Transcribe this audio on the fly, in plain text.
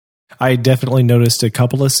I definitely noticed a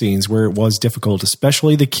couple of scenes where it was difficult,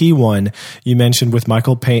 especially the key one you mentioned with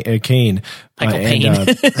Michael Caine. Michael Caine.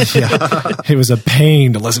 Yeah, it was a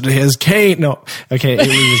pain to listen to his Caine. No, okay,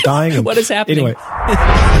 he was dying. What is happening? Anyway.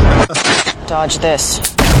 Dodge this.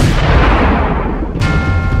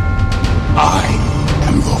 I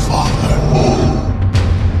am the Father.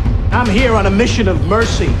 I'm here on a mission of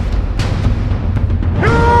mercy. You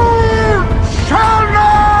shall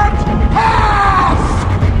not pass!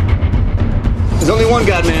 There's only one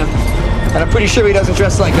God, man. And I'm pretty sure he doesn't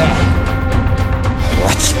dress like that.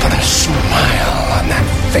 Let's put a smile on that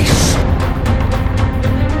face.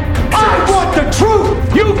 I want the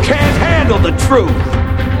truth! You can't handle the truth!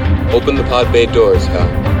 Open the pod bay doors, Hal.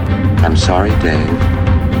 I'm sorry, Dave.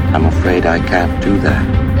 I'm afraid I can't do that.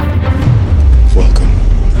 Welcome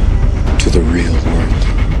to the real world.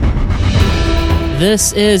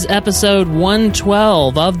 This is episode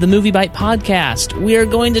 112 of the MovieByte podcast. We are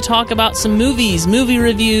going to talk about some movies, movie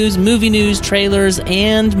reviews, movie news, trailers,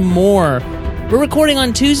 and more. We're recording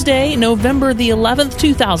on Tuesday, November the 11th,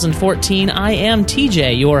 2014. I am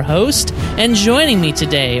TJ, your host, and joining me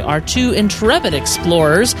today are two intrepid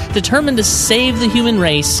explorers determined to save the human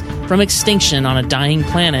race from extinction on a dying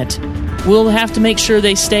planet. We'll have to make sure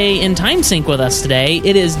they stay in time sync with us today.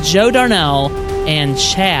 It is Joe Darnell and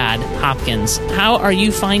Chad Hopkins. How are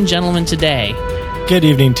you fine gentlemen today? Good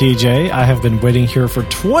evening, TJ. I have been waiting here for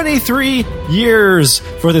 23 years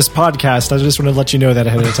for this podcast. I just want to let you know that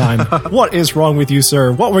ahead of time. What is wrong with you,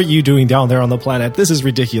 sir? What were you doing down there on the planet? This is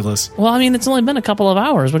ridiculous. Well, I mean, it's only been a couple of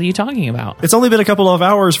hours. What are you talking about? It's only been a couple of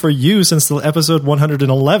hours for you since the episode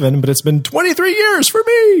 111, but it's been 23 years for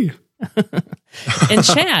me. And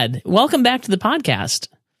Chad, welcome back to the podcast.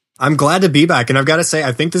 I'm glad to be back. And I've got to say,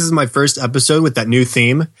 I think this is my first episode with that new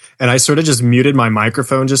theme. And I sort of just muted my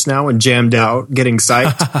microphone just now and jammed out, getting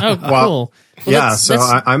psyched. Oh, cool.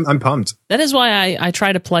 Well, I'm pumped. That is why I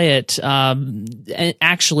try to play it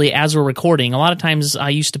actually as we're recording. A lot of times I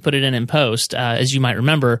used to put it in post, as you might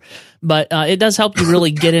remember. But it does help you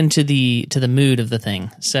really get into the mood of the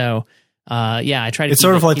thing. So, I try to. It's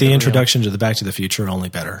sort of like the introduction to the Back to the Future, only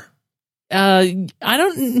better. I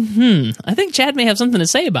think Chad may have something to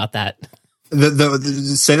say about that.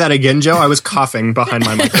 Say that again, Joe. I was coughing behind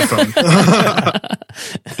my microphone.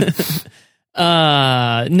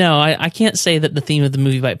 No, I can't say that the theme of the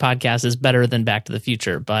MovieByte podcast is better than Back to the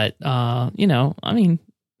Future, but I mean,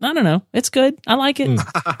 I don't know. It's good. I like it.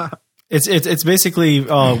 It's basically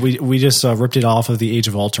we just ripped it off of the Age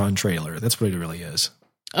of Ultron trailer. That's what it really is.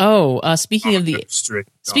 Oh, speaking of the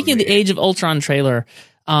Age of Ultron trailer.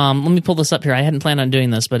 Let me pull this up here. I hadn't planned on doing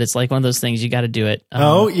this, but it's like one of those things you got to do it.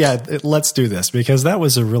 Let's do this because that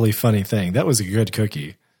was a really funny thing. That was a good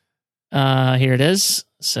cookie. Here it is.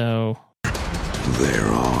 So there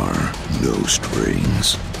are no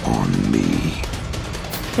strings on me.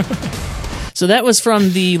 So that was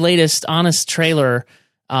from the latest Honest trailer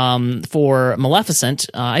for Maleficent.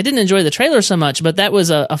 I didn't enjoy the trailer so much, but that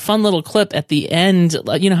was a fun little clip at the end.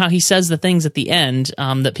 You know how he says the things at the end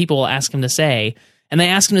that people will ask him to say. And they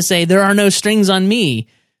asked him to say, "There are no strings on me."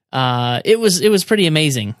 It was pretty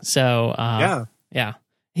amazing. So yeah.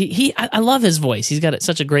 I love his voice. He's got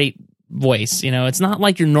such a great voice. You know, it's not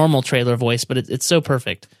like your normal trailer voice, but it's so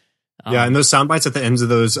perfect. And those sound bites at the ends of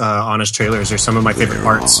those Honest trailers are some of my favorite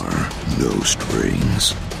parts. There are no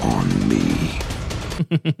strings on me.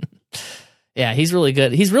 Yeah, he's really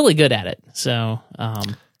good. He's really good at it. So.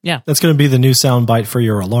 Yeah. That's going to be the new sound bite for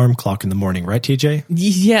your alarm clock in the morning, right, TJ?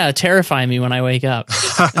 Yeah, terrify me when I wake up.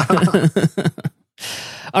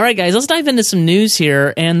 All right, guys, let's dive into some news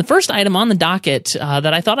here. And the first item on the docket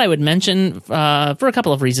that I thought I would mention for a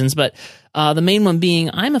couple of reasons, but the main one being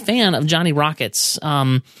I'm a fan of Johnny Rockets,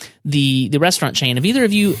 the restaurant chain. Have either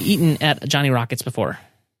of you eaten at Johnny Rockets before?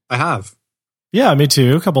 I have. Yeah, me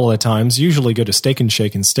too. A couple of times. Usually go to Steak and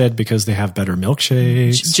Shake instead because they have better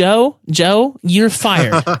milkshakes. Joe, you're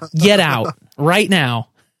fired. Get out right now.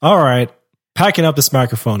 All right. Packing up this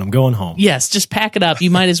microphone. I'm going home. Yes, just pack it up. You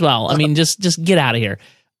might as well. I mean, just get out of here.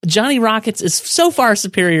 Johnny Rockets is so far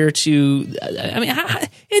superior to,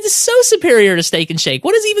 it is so superior to Steak and Shake.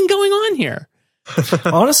 What is even going on here?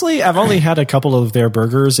 Honestly, I've only had a couple of their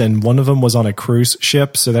burgers, and one of them was on a cruise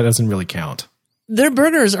ship, so that doesn't really count. Their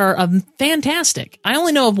burgers are fantastic. I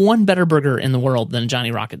only know of one better burger in the world than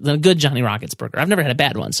a good Johnny Rockets burger. I've never had a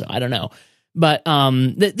bad one, so I don't know. But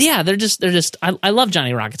they're just. I love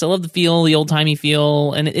Johnny Rockets. I love the feel, the old timey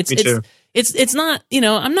feel, and it's not.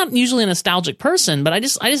 I'm not usually a nostalgic person, but I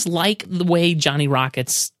just like the way Johnny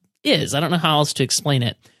Rockets is. I don't know how else to explain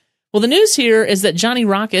it. Well, the news here is that Johnny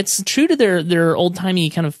Rockets, true to their old timey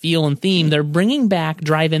kind of feel and theme, they're bringing back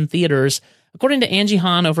drive-in theaters According to Angie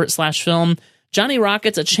Hahn over at Slash Film, Johnny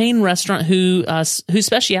Rockets, a chain restaurant whose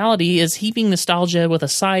speciality is heaping nostalgia with a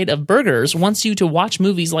side of burgers, wants you to watch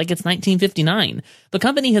movies like it's 1959. The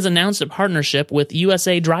company has announced a partnership with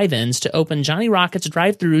USA Drive-Ins to open Johnny Rockets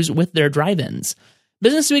drive-thrus with their drive-ins.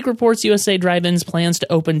 Business Week reports USA Drive-Ins plans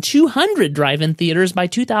to open 200 drive-in theaters by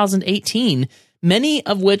 2018, many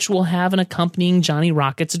of which will have an accompanying Johnny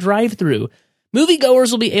Rockets drive-thru.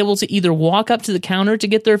 Moviegoers will be able to either walk up to the counter to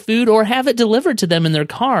get their food or have it delivered to them in their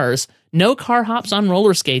cars. No car hops on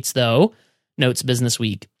roller skates, though, notes Business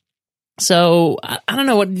Week. So, I don't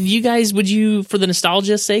know, what you guys, for the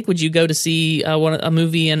nostalgia's sake, would you go to see a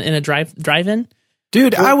movie in a drive-in?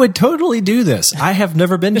 Dude, I would totally do this. I have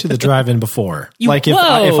never been to the drive-in before. If I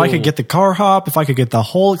could get the car hop, if I could get the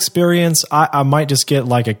whole experience, I might just get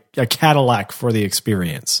like a Cadillac for the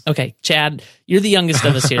experience. Okay, Chad, you're the youngest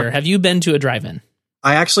of us here. Have you been to a drive-in?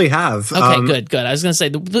 I actually have. Okay, good. I was going to say,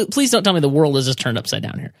 please don't tell me the world is just turned upside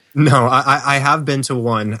down here. No, I have been to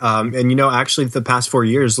one. And, actually the past 4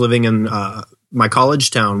 years living in my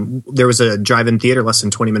college town, there was a drive-in theater less than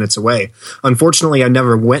 20 minutes away. Unfortunately, I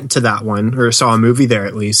never went to that one or saw a movie there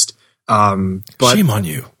at least. But shame on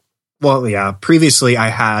you. Well, yeah. Previously, I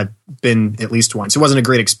had been at least once. It wasn't a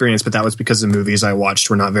great experience, but that was because the movies I watched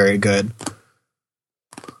were not very good.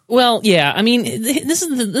 Well, yeah. I mean, this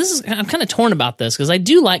is. I'm kind of torn about this because I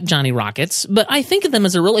do like Johnny Rockets, but I think of them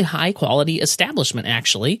as a really high quality establishment,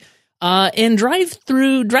 actually. And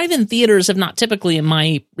drive-in theaters have not typically, in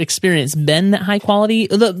my experience, been that high quality.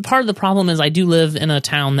 Part of the problem is I do live in a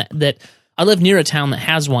town that I live near a town that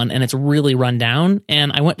has one, and it's really run down.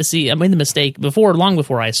 And I made the mistake long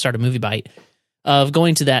before I started MovieByte, of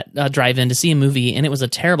going to that drive-in to see a movie, and it was a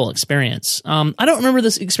terrible experience. I don't remember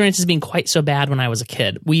this experience as being quite so bad when I was a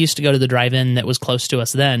kid. We used to go to the drive-in that was close to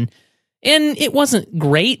us then, and it wasn't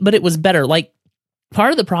great, but it was better. Like,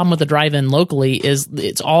 part of the problem with the drive-in locally is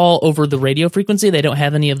it's all over the radio frequency. They don't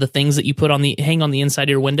have any of the things that you hang on the inside of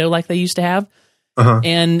your window like they used to have. Uh-huh.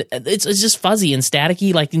 And it's just fuzzy and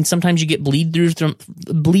staticky. Like, sometimes you get bleed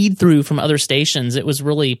through from other stations. It was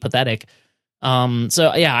really pathetic.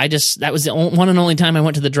 So yeah, that was the one and only time I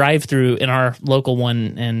went to the drive-through in our local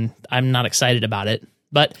one, and I'm not excited about it.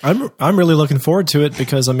 But I'm really looking forward to it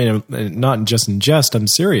because, I mean, not just in jest, I'm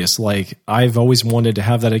serious. Like, I've always wanted to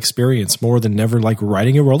have that experience more than ever, like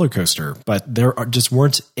riding a roller coaster. But there just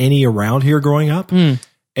weren't any around here growing up.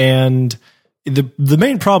 And the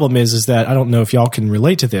main problem is that, I don't know if y'all can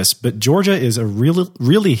relate to this, but Georgia is a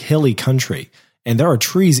really hilly country, and there are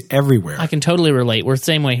trees everywhere. I can totally relate. We're the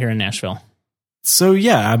same way here in Nashville. So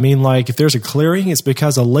yeah, I mean, like, if there's a clearing, it's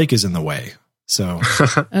because a lake is in the way. So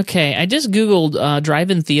okay, I just Googled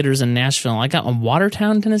drive-in theaters in Nashville. I got one,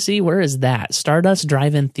 Watertown, Tennessee. Where is that? Stardust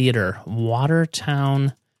Drive-In Theater,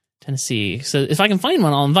 Watertown, Tennessee. So if I can find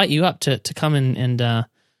one, I'll invite you up to come in and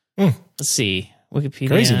let's see, Wikipedia.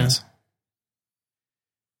 Craziness.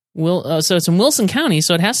 So it's in Wilson County,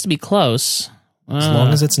 so it has to be close. As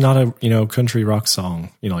long as it's not a country rock song,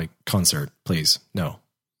 like concert, please. No.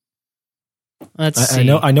 Let's see.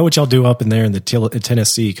 I know what y'all do up in there in the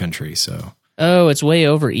Tennessee country. So. Oh, it's way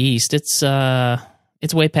over east. It's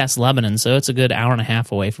way past Lebanon, so it's a good hour and a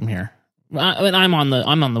half away from here. I'm on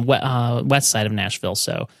the west side of Nashville,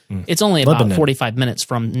 so it's only about Lebanon. 45 minutes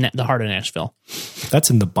from the heart of Nashville.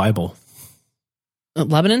 That's in the Bible.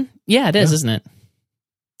 Lebanon? Yeah, it is, isn't it?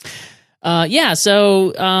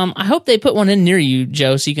 So I hope they put one in near you,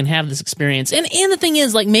 Joe, so you can have this experience. And the thing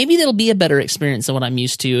is, like, maybe it'll be a better experience than what I'm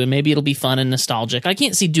used to, and maybe it'll be fun and nostalgic. I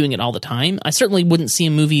can't see doing it all the time. I certainly wouldn't see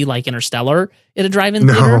a movie like Interstellar at a drive-in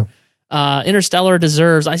theater. Interstellar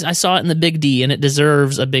deserves, I saw it in the Big D, and it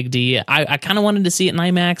deserves a Big D. I kind of wanted to see it in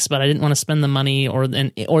IMAX, but I didn't want to spend the money,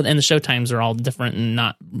 and the show times are all different and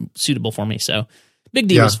not suitable for me, so Big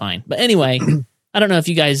D was fine. But anyway... I don't know if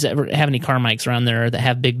you guys ever have any Carmikes around there that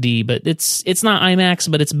have Big D, but it's not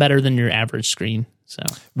IMAX, but it's better than your average screen. So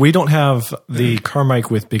we don't have the Carmike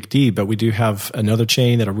with Big D, but we do have another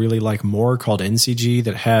chain that I really like more called NCG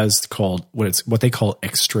that has what they call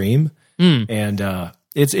Extreme, and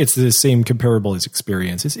it's the same comparable as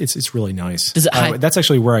experience. It's really nice. That's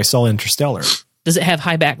actually where I saw Interstellar. Does it have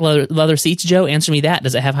high back leather seats, Joe? Answer me that.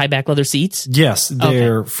 Does it have high back leather seats? Yes,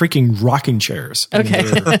 they're freaking rocking chairs. Okay.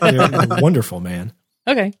 They're wonderful, man.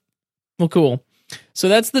 Okay. Well, cool. So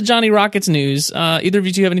that's the Johnny Rockets news. Either of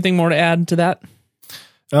you two have anything more to add to that?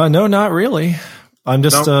 No, not really. I'm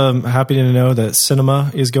just happy to know that cinema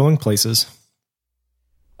is going places.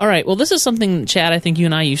 All right. Well, this is something, Chad, I think you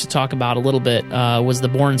and I used to talk about a little bit, was the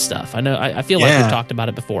Bourne stuff. I feel like we've talked about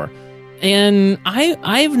it before. And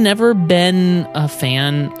I've never been a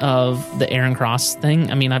fan of the Aaron Cross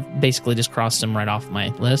thing. I mean, I've basically just crossed him right off my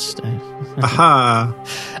list. Aha.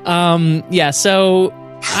 Yeah, so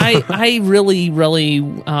I really,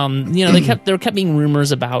 they kept being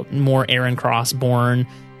rumors about more Aaron Cross Bourne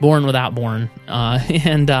without Bourne,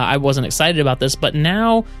 and I wasn't excited about this. But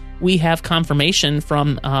now we have confirmation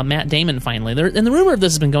from Matt Damon finally. And the rumor of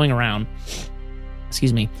this has been going around.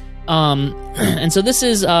 Excuse me. And so this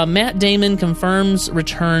is Matt Damon confirms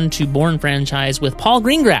return to Bourne franchise with Paul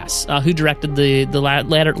Greengrass, who directed the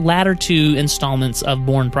latter two installments of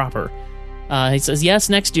Bourne proper. He says, yes,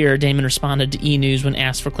 next year. Damon responded to E! News when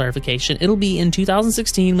asked for clarification. It'll be in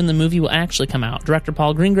 2016 when the movie will actually come out. Director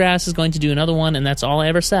Paul Greengrass is going to do another one, and that's all I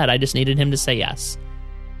ever said. I just needed him to say yes.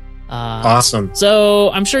 Awesome. So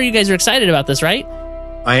I'm sure you guys are excited about this, right?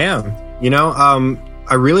 I am.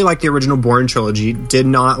 I really like the original Bourne trilogy. Did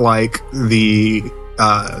not like the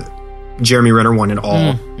Jeremy Renner one at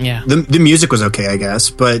all. Yeah. The music was okay, I guess,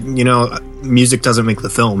 but music doesn't make the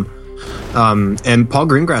film. And Paul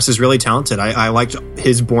Greengrass is really talented. I liked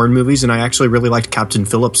his Bourne movies, and I actually really liked Captain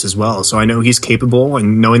Phillips as well. So I know he's capable,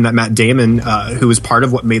 and knowing that Matt Damon, who was part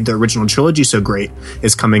of what made the original trilogy so great,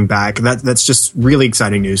 is coming back, that's just really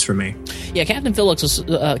exciting news for me. Yeah, Captain Phillips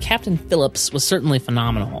was certainly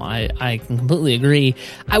phenomenal. I can completely agree.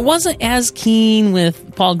 I wasn't as keen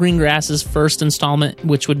with Paul Greengrass's first installment,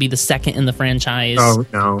 which would be the second in the franchise. Oh,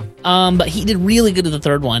 no. But he did really good at the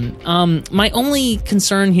third one. My only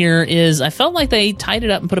concern here is I felt like they tied it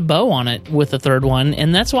up and put a bow on it with the third one,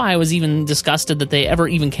 and that's why I was even disgusted that they ever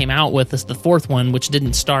even came out with the fourth one, which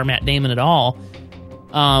didn't star Matt Damon at all.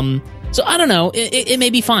 So I don't know. It may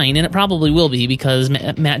be fine, and it probably will be, because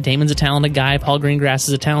Matt Damon's a talented guy, Paul Greengrass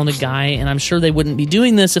is a talented guy, and I'm sure they wouldn't be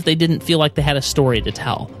doing this if they didn't feel like they had a story to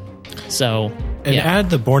tell. So... And add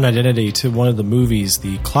the Bourne identity to one of the movies,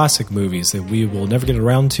 the classic movies that we will never get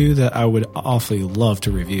around to, that I would awfully love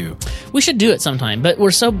to review. We should do it sometime, but we're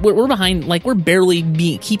behind. Like, we're barely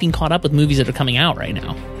keeping caught up with movies that are coming out right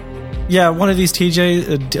now. Yeah, one of these days,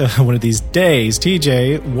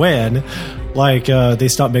 TJ, when they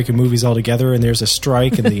stop making movies altogether and there's a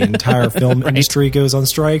strike and the entire film industry goes on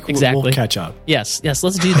strike, exactly. We'll catch up. Yes,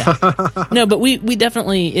 let's do that. No, but we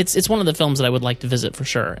definitely, it's one of the films that I would like to visit for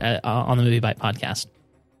sure on the MovieByte podcast.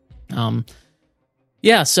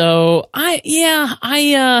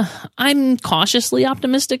 I'm cautiously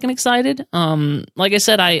optimistic and excited. Like I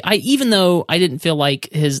said, I even though I didn't feel like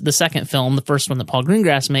the second film, the first one that Paul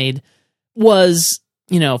Greengrass made, was,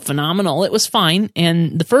 phenomenal. It was fine.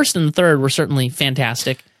 And the first and the third were certainly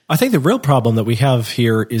fantastic. I think the real problem that we have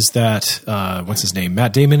here is that, what's his name?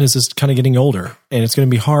 Matt Damon is just kind of getting older, and it's going to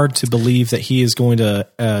be hard to believe that he is going to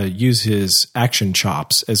use his action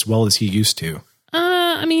chops as well as he used to.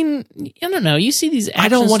 I mean, I don't know. You see these action I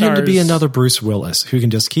don't want stars. him to be another Bruce Willis who can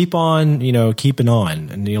just keep on, keeping on,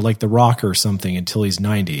 and like The Rock or something until he's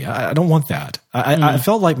 90. I don't want that. I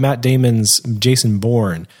felt like Matt Damon's Jason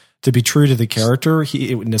Bourne, to be true to the character,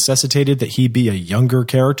 it necessitated that he be a younger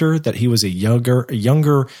character, that he was a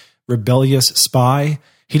younger rebellious spy.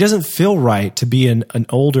 He doesn't feel right to be an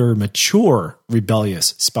older, mature,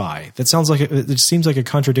 rebellious spy. That it seems like a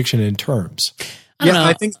contradiction in terms. I don't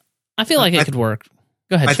know. I feel like it could work.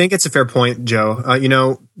 Go ahead. I think it's a fair point, Joe.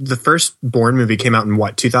 The first Bourne movie came out in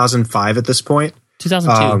 2005 at this point?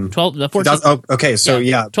 2002. 14. Okay. So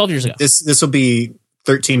yeah. 12 years ago. This will be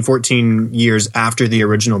 13, 14 years after the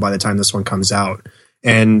original by the time this one comes out.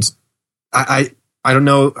 And I don't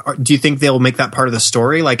know. Do you think they'll make that part of the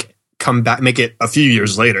story? Like, come back, make it a few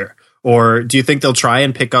years later? Or do you think they'll try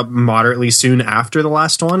and pick up moderately soon after the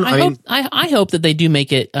last one? I hope that they do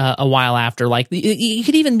make it a while after. Like, it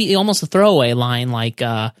could even be almost a throwaway line, like,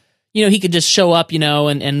 he could just show up,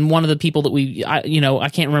 and one of the people that I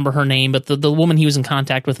can't remember her name, but the woman he was in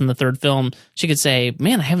contact with in the third film, she could say,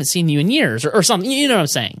 "Man, I haven't seen you in years," or something. You know what I'm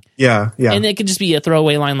saying? Yeah. And it could just be a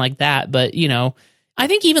throwaway line like that. But I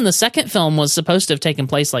think even the second film was supposed to have taken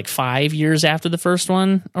place like 5 years after the first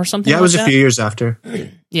one, or something. Yeah, it was a few years after.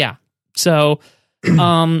 Yeah. So,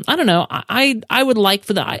 I don't know. I would like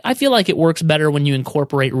for that. I feel like it works better when you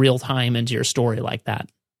incorporate real time into your story like that.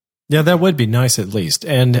 Yeah, that would be nice at least.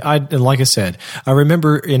 And like I said, I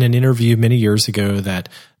remember in an interview many years ago that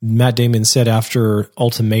Matt Damon said after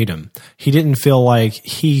Ultimatum, he didn't feel like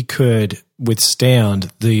he could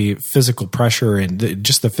withstand the physical pressure and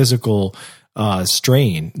just the physical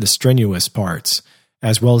strain, the strenuous parts,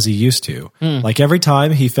 as well as he used to. Like every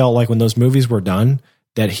time he felt like when those movies were done,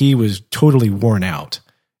 that he was totally worn out.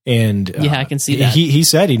 And I can see that. He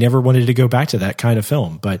said he never wanted to go back to that kind of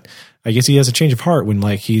film, but I guess he has a change of heart when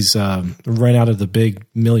like he's run out of the big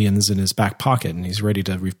millions in his back pocket and he's ready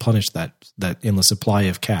to replenish that endless supply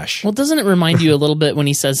of cash. Well, doesn't it remind you a little bit when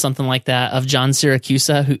he says something like that of John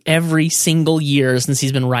Siracusa, who every single year since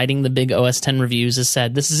he's been writing the big OS 10 reviews has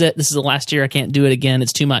said, this is it. This is the last year. I can't do it again.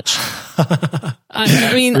 It's too much.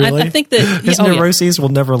 I mean, really? I think that his neuroses will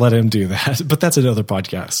never let him do that, but that's another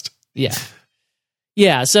podcast. Yeah.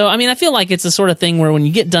 Yeah, so I mean, I feel like it's the sort of thing where when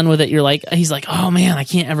you get done with it, you're like, he's like, oh man, I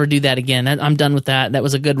can't ever do that again. I'm done with that. That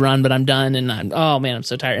was a good run, but I'm done, and oh man, I'm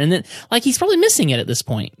so tired. And then, like, he's probably missing it at this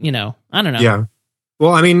point. You know, I don't know. Yeah.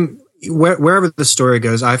 Well, I mean, wherever the story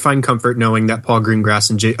goes, I find comfort knowing that Paul Greengrass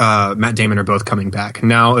and Matt Damon are both coming back.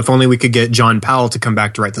 Now, if only we could get John Powell to come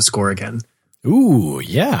back to write the score again. Ooh,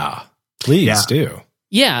 yeah, please do.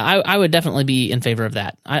 Yeah, I would definitely be in favor of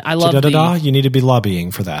that. I love you need to be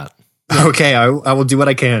lobbying for that. Okay, I will do what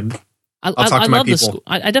I can. I'll talk to my people.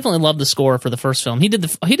 I definitely love the score for the first film. He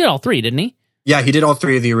did all three, didn't he? Yeah, he did all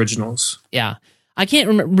three of the originals. Yeah. I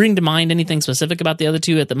can't bring to mind anything specific about the other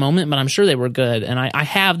two at the moment, but I'm sure they were good. And I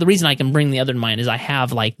have, the reason I can bring the other to mind is I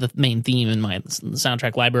have like the main theme in my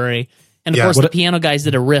soundtrack library. And of course, the piano guys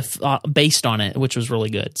did a riff based on it, which was really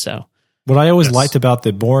good. So what I always liked about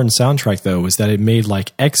the Bourne soundtrack, though, was that it made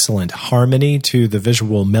like excellent harmony to the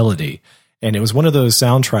visual melody. And it was one of those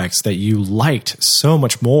soundtracks that you liked so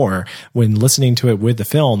much more when listening to it with the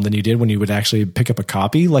film than you did when you would actually pick up a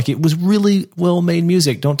copy. Like, it was really well-made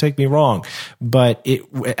music, don't take me wrong. But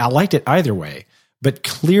I liked it either way. But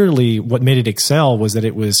clearly what made it excel was that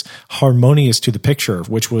it was harmonious to the picture,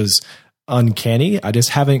 which was uncanny. I just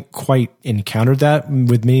haven't quite encountered that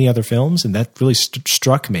with many other films, and that really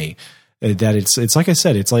struck me. That it's like I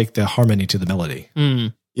said, it's like the harmony to the melody.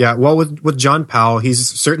 Mm. Yeah, well, with John Powell, he's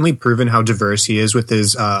certainly proven how diverse he is with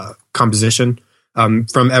his composition.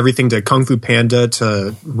 From everything to Kung Fu Panda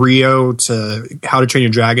to Rio to How to Train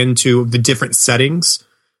Your Dragon to the different settings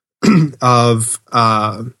of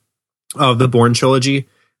the Bourne trilogy.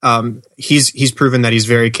 He's proven that he's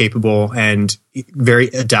very capable and very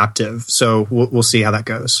adaptive. So we'll see how that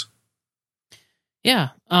goes. Yeah.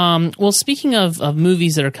 Well, speaking of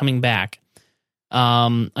movies that are coming back,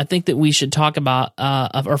 I think that we should talk about,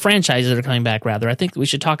 or franchises that are coming back, rather. I think that we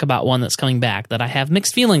should talk about one that's coming back that I have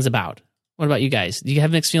mixed feelings about. What about you guys? Do you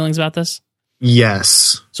have mixed feelings about this?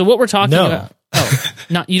 Yes. So what we're talking about... Oh,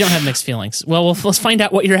 no, you don't have mixed feelings. Well, let's find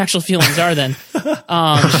out what your actual feelings are then.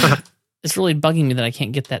 It's really bugging me that I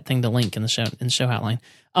can't get that thing to link in the show outline.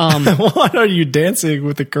 Why are you dancing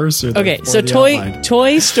with the cursor? Okay, so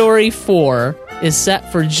Toy Story 4 is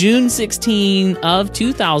set for June 16 of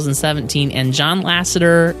 2017, and John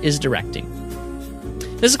Lasseter is directing.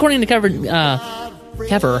 This is according to Kevin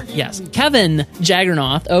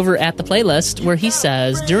Jaggernoth over at The Playlist, where he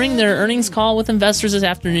says, during their earnings call with investors this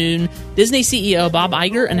afternoon, Disney CEO Bob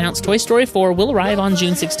Iger announced Toy Story 4 will arrive on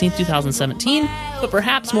June 16, 2017, but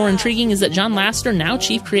perhaps more intriguing is that John Lasseter, now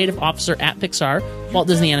Chief Creative Officer at Pixar, Walt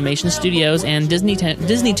Disney Animation Studios, and Disney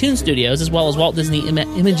Toon Studios, as well as Walt Disney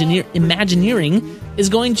Imagineering, is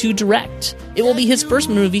going to direct. It will be his first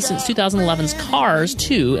movie since 2011's Cars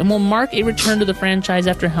 2, and will mark a return to the franchise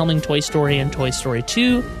after helming Toy Story and Toy Story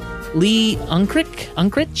 2. Lee Unkrich,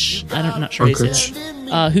 I'm not sure how you say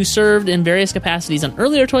that, who served in various capacities on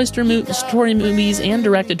earlier Toy Story movies and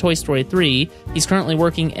directed Toy Story 3. He's currently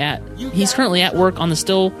at work on the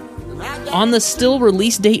still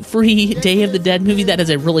release date free Day of the Dead movie. That is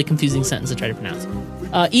a really confusing sentence to try to pronounce.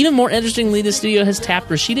 Even more interestingly, the studio has tapped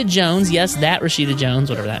Rashida Jones, yes, that Rashida Jones,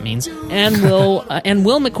 whatever that means, and Will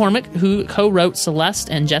McCormick, who co-wrote Celeste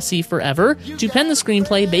and Jessie Forever, to pen the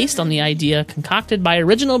screenplay based on the idea concocted by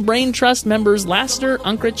original Brain Trust members Lasseter,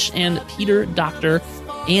 Unkrich, and Peter Docter,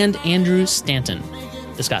 and Andrew Stanton.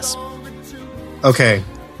 Discuss. Okay,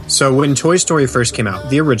 so when Toy Story first came out,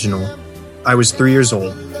 the original, I was 3 years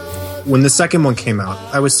old. When the second one came out,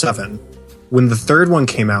 I was 7. When the third one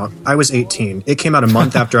came out, I was 18. It came out a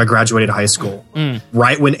month after I graduated high school,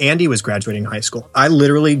 right when Andy was graduating high school. I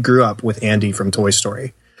literally grew up with Andy from Toy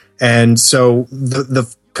Story. And so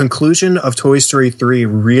the conclusion of Toy Story 3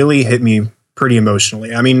 really hit me pretty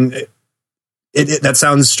emotionally. I mean, that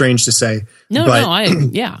sounds strange to say. I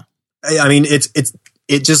mean,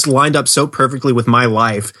 it just lined up so perfectly with my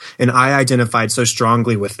life, and I identified so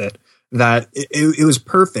strongly with it that it was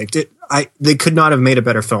perfect. They could not have made a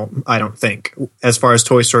better film, I don't think, as far as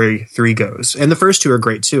Toy Story 3 goes. And the first two are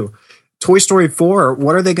great too. Toy Story 4,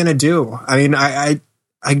 what are they going to do? I mean, I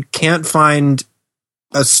can't find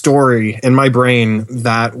a story in my brain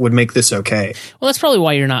that would make this okay. Well, that's probably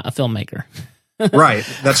why you're not a filmmaker. Right,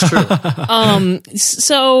 that's true.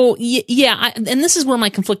 So yeah, and this is where my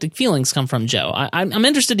conflicted feelings come from, Joe. I'm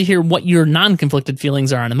interested to hear what your non-conflicted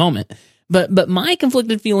feelings are in a moment. But my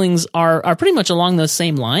conflicted feelings are pretty much along those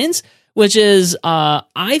same lines, which is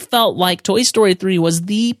I felt like Toy Story 3 was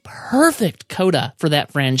the perfect coda for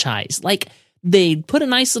that franchise. Like, they put a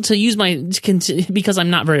nice little, because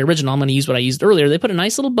I'm not very original, I'm going to use what I used earlier. They put a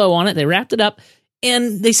nice little bow on it. They wrapped it up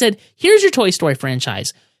and they said, here's your Toy Story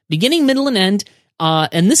franchise, beginning, middle, and end.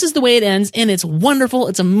 And this is the way it ends. And it's wonderful.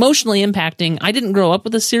 It's emotionally impacting. I didn't grow up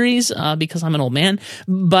with the series because I'm an old man,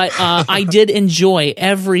 but I did enjoy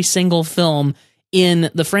every single film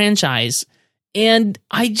in the franchise. And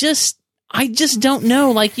I just don't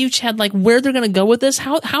know, like you, Chad, like where they're going to go with this.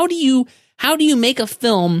 How do you make a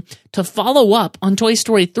film to follow up on Toy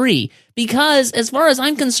Story 3? Because as far as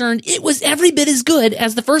I'm concerned, it was every bit as good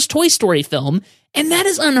as the first Toy Story film, and that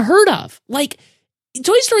is unheard of. Like,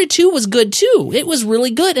 Toy Story 2 was good too. It was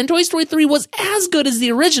really good, and Toy Story 3 was as good as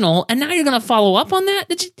the original, and now you're going to follow up on that?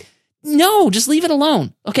 No, just leave it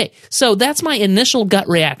alone. Okay, so that's my initial gut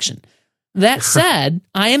reaction. That said,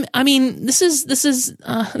 this is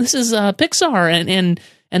Pixar,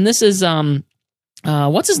 and this is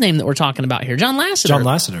what's his name that we're talking about here? John Lasseter. John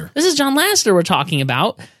Lasseter. This is John Lasseter we're talking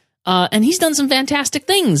about. And he's done some fantastic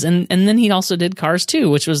things. And then he also did Cars 2,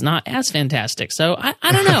 which was not as fantastic. So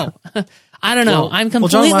I don't know. I don't know. I'm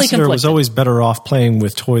completely John Lasseter conflicted. was always better off playing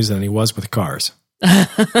with toys than he was with cars.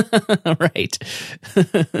 Right.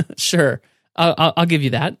 Sure. I'll give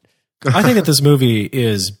you that. I think that this movie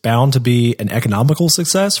is bound to be an economical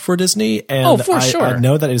success for Disney, and sure. I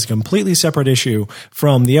know that is a completely separate issue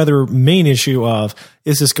from the other main issue of,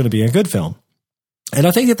 is this going to be a good film? And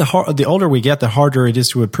I think that the older we get, the harder it is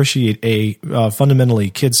to appreciate a fundamentally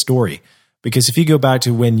kid story. Because if you go back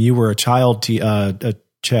to when you were a child,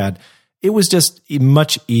 Chad, it was just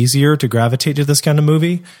much easier to gravitate to this kind of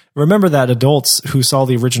movie. Remember that adults who saw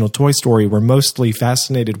the original Toy Story were mostly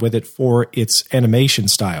fascinated with it for its animation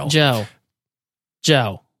style. Joe,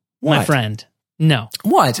 what? My friend. No.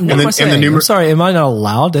 What? And What am I saying? I'm sorry, am I not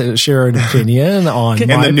allowed to share an opinion on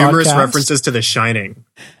my and the numerous podcast? references to The Shining.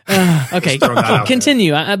 Okay,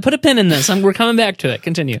 continue. I put a pin in this. We're coming back to it.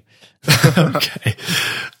 Continue.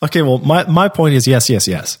 Okay. Well, my point is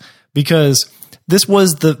yes, because this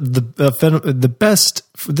was the best.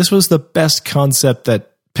 This was the best concept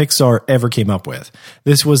that Pixar ever came up with.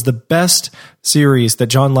 This was the best series that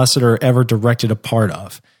John Lasseter ever directed a part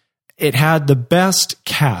of. It had the best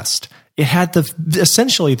cast. It had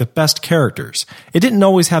essentially the best characters. It didn't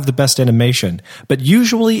always have the best animation, but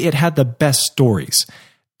usually it had the best stories.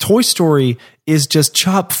 Toy Story is just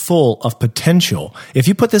chock full of potential. If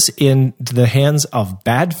you put this into the hands of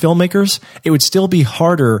bad filmmakers, it would still be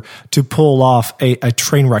harder to pull off a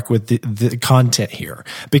train wreck with the content here,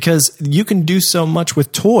 because you can do so much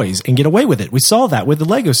with toys and get away with it. We saw that with the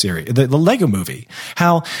Lego series, the Lego movie.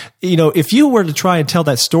 How, if you were to try and tell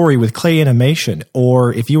that story with clay animation,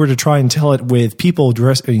 or if you were to try and tell it with people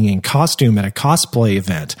dressing in costume at a cosplay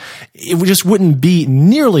event, it just wouldn't be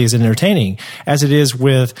nearly as entertaining as it is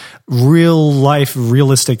with real life,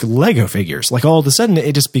 realistic Lego figures. Like, all of a sudden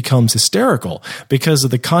it just becomes hysterical because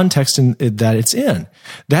of the context that it's in.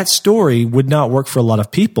 That story would not work for a lot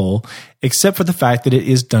of people, except for the fact that it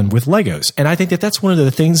is done with Legos. And I think that that's one of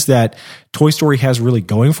the things that Toy Story has really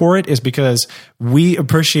going for it, is because we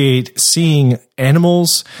appreciate seeing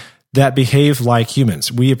animals that behave like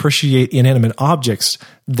humans. We appreciate inanimate objects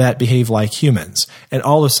that behave like humans. And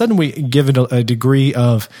all of a sudden we give it a degree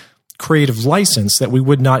of creative license that we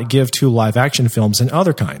would not give to live action films and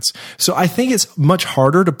other kinds. So I think it's much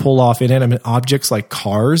harder to pull off inanimate objects like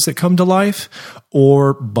cars that come to life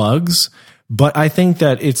or bugs, but I think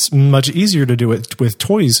that it's much easier to do it with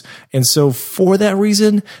toys. And so for that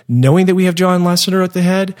reason, knowing that we have John Lasseter at the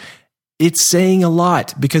head, it's saying a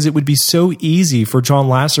lot, because it would be so easy for John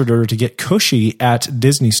Lasseter to get cushy at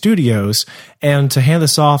Disney Studios and to hand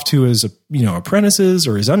this off to his, apprentices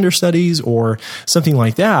or his understudies or something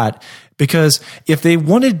like that. Because if they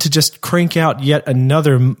wanted to just crank out yet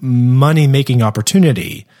another money-making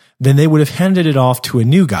opportunity, then they would have handed it off to a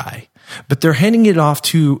new guy. But they're handing it off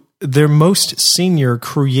to their most senior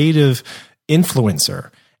creative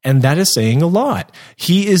influencer. And that is saying a lot.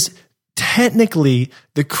 He is technically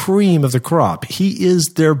the cream of the crop. He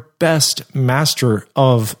is their best master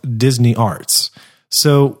of Disney arts.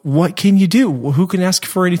 So what can you do? Who can ask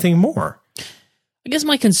for anything more? I guess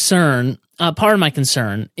my concern, part of my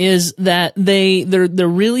concern, is that they're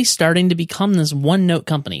really starting to become this one-note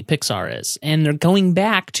company, Pixar is, and they're going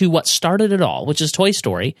back to what started it all, which is Toy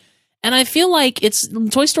Story. And I feel like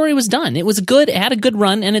Toy Story was done. It was good, it had a good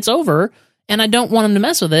run, and it's over. and I don't want them to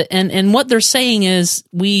mess with it. And what they're saying is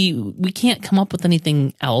we can't come up with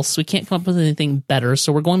anything else. We can't come up with anything better.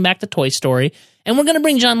 So we're going back to Toy Story, and we're going to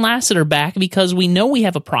bring John Lasseter back because we know we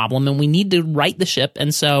have a problem and we need to right the ship.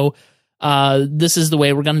 And so this is the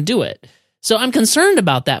way we're going to do it. So I'm concerned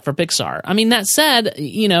about that for Pixar. I mean, that said,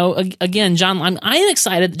 you know, again, I am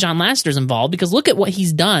excited that John Lasseter's involved because look at what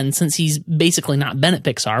he's done since he's basically not been at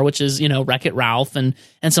Pixar, which is, you know, Wreck-It Ralph and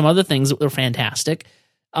some other things that were fantastic.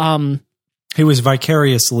 He was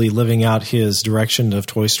vicariously living out his direction of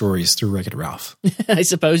Toy Stories through Wreck-It Ralph. I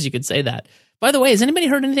suppose you could say that. By the way, has anybody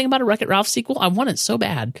heard anything about a Wreck-It Ralph sequel? I want it so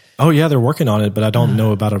bad. Oh, yeah, they're working on it, but I don't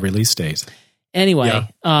know about a release date. Anyway,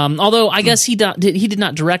 although I guess he did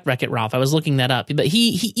not direct Wreck-It Ralph. I was looking that up, but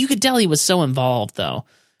he you could tell he was so involved though.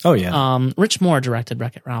 Oh yeah. Rich Moore directed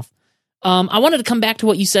Wreck-It Ralph. I wanted to come back to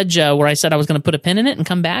what you said, Joe, where I said I was going to put a pin in it and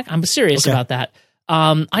come back. I'm serious about that.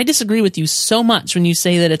 I disagree with you so much when you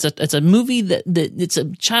say that it's a movie that it's a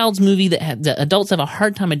child's movie that adults have a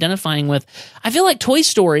hard time identifying with. I feel like Toy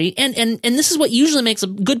Story, and this is what usually makes a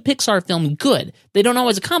good Pixar film good. They don't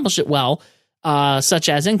always accomplish it well. Such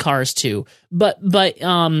as in Cars 2, but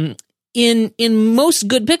in most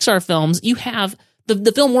good Pixar films, you have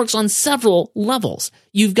the film works on several levels.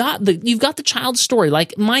 You've got the child's story.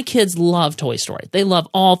 Like my kids love Toy Story; they love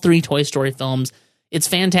all 3 Toy Story films. It's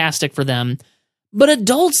fantastic for them. But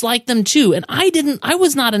adults like them too, and I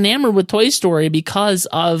was not enamored with Toy Story because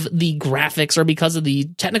of the graphics or because of the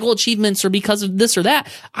technical achievements or because of this or that.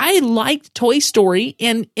 I liked Toy Story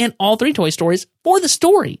and all 3 Toy Stories for the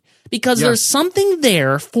story. Because there's something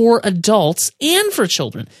there for adults and for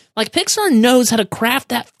children. Like Pixar knows how to craft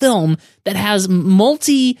that film that has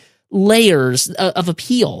multi layers of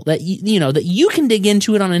appeal that that you can dig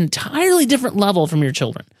into it on an entirely different level from your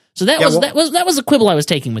children. So that was a quibble I was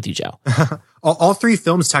taking with you, Joe. All 3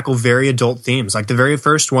 films tackle very adult themes. Like the very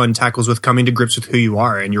first one tackles with coming to grips with who you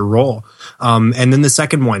are and your role. And then the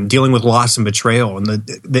second one dealing with loss and betrayal and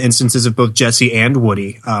the instances of both Jesse and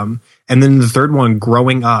Woody. And then the third one,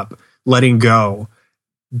 growing up, letting go,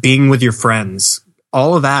 being with your friends,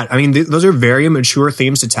 all of that. I mean, those are very mature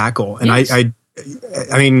themes to tackle. And yes.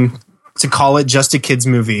 I mean, to call it just a kid's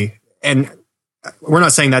movie, and we're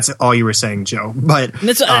not saying that's all you were saying, Joe, but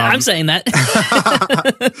I'm saying that.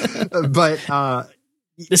 But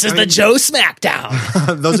this is the Joe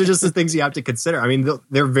Smackdown. Those are just the things you have to consider. I mean,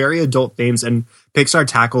 they're very adult themes, and Pixar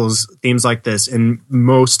tackles themes like this in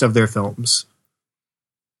most of their films.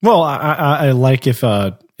 Well, I like if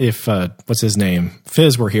what's his name,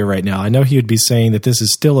 Fizz, were here right now. I know he would be saying that this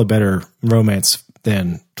is still a better romance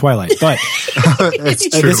than Twilight, but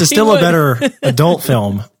this is still a better adult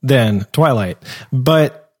film than Twilight.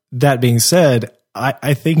 But that being said,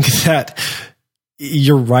 I think that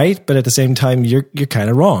you're right, but at the same time, you're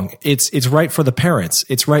kind of wrong. It's right for the parents.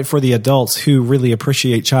 It's right for the adults who really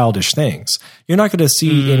appreciate childish things. You're not going to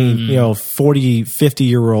see any 40,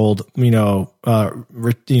 50-year-old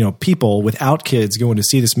people without kids going to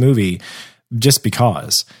see this movie just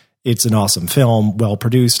because it's an awesome film, well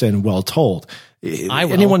produced and well told.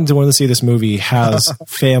 Anyone who wants to see this movie has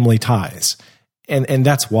family ties. And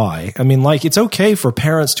that's why. I mean, like, it's okay for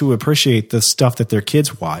parents to appreciate the stuff that their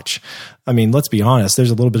kids watch. I mean, let's be honest, there's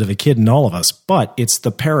a little bit of a kid in all of us, but it's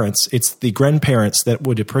the parents, it's the grandparents that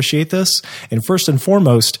would appreciate this. And first and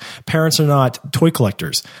foremost, parents are not toy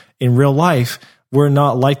collectors. In real life, we're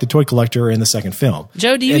not like the toy collector in the second film.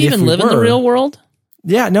 Joe, do you even live in the real world?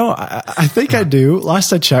 Yeah, no, I think I do.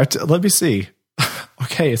 Last I checked, let me see.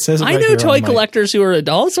 Okay, it says it I right know here toy collectors who are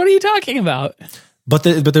adults. What are you talking about? But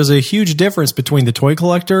there's a huge difference between the toy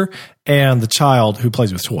collector and the child who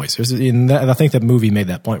plays with toys. I think that movie made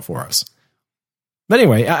that point for us. But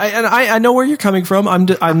anyway, I know where you're coming from.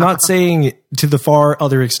 I'm not saying to the far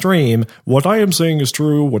other extreme. What I am saying is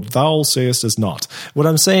true. What thou sayest is not. What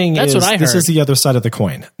I'm saying is this is the other side of the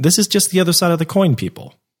coin. This is just the other side of the coin,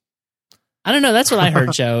 people. I don't know. That's what I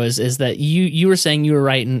heard, Joe, is that you were saying you were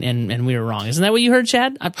right and we were wrong. Isn't that what you heard,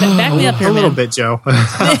 Chad? Back me up here, a little bit, Joe.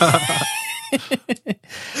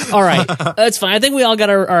 All right, that's fine. I think we all got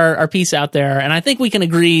our piece out there, and I think we can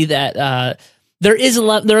agree that there is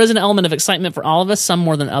an element of excitement for all of us, some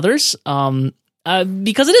more than others, because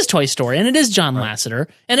it is Toy Story and it is John Lasseter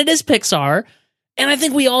and it is Pixar, and I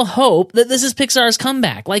think we all hope that this is Pixar's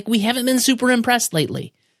comeback. Like, we haven't been super impressed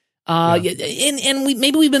lately, and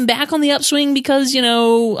maybe we've been back on the upswing because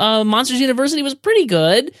Monsters University was pretty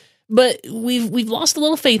good. But we've lost a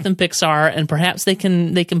little faith in Pixar, and perhaps they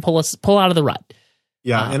can pull out of the rut.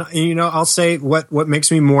 Yeah, and I'll say what makes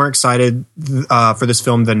me more excited for this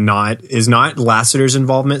film than not is not Lasseter's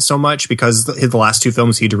involvement so much, because the last 2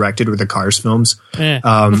 films he directed were the Cars films.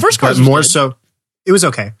 The first Cars but more was good. so, it was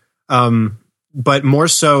okay. but more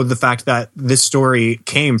so the fact that this story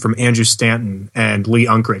came from Andrew Stanton and Lee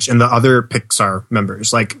Unkrich and the other Pixar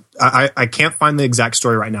members. Like, I can't find the exact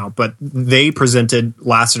story right now, but they presented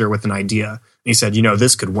Lasseter with an idea. And he said,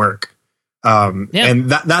 this could work. And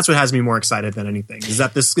that's what has me more excited than anything, is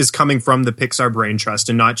that this is coming from the Pixar brain trust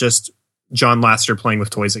and not just John Lasseter playing with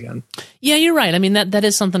toys again. Yeah, you're right. I mean, that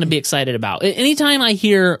is something to be excited about. Anytime I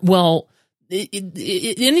hear,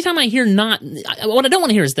 anytime I hear not, what I don't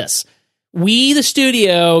want to hear is this. We, the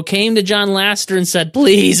studio, came to John Lasseter and said,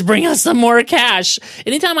 please bring us some more cash.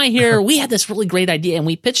 Anytime I hear we had this really great idea and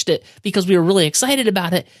we pitched it because we were really excited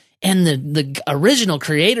about it, and the original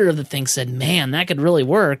creator of the thing said, man, that could really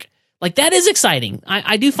work. Like, that is exciting.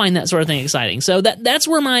 I do find that sort of thing exciting. So that's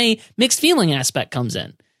where my mixed feeling aspect comes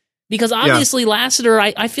in. Because obviously Lasseter,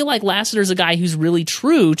 I feel like Lasseter's a guy who's really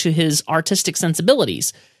true to his artistic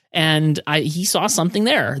sensibilities. And he saw something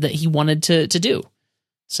there that he wanted to do.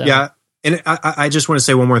 So yeah. And I just want to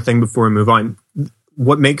say one more thing before we move on.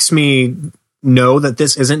 What makes me know that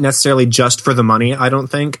this isn't necessarily just for the money, I don't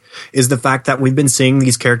think, is the fact that we've been seeing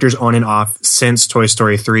these characters on and off since Toy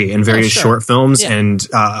Story 3 in various short films and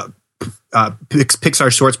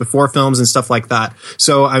Pixar shorts before films and stuff like that.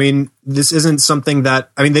 So, I mean, this isn't something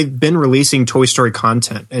that, I mean, they've been releasing Toy Story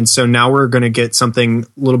content. And so now we're going to get something a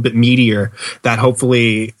little bit meatier that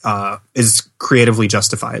hopefully is creatively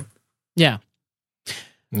justified. Yeah.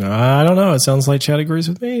 I don't know. It sounds like Chad agrees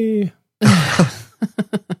with me.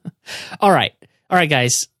 All right,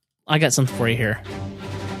 guys. I got something for you here.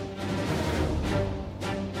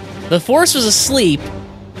 The Force was asleep,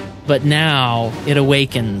 but now it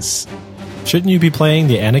awakens. Shouldn't you be playing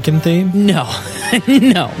the Anakin theme? No,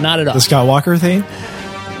 no, not at all. The Skywalker theme?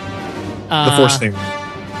 The Force theme.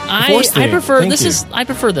 I prefer this. I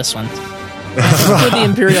prefer this one. For the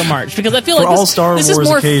Imperial March, because I feel like all Star Wars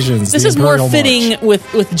occasions, this is more fitting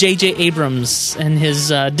with J.J. Abrams and his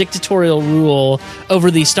dictatorial rule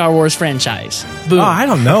over the Star Wars franchise. Boom. Oh, I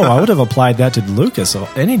don't know. I would have applied that to Lucas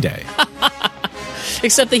any day.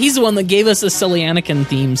 Except that he's the one that gave us the silly Anakin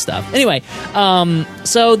theme stuff. Anyway,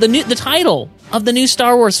 so the title of the new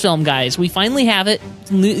Star Wars film, guys, we finally have it.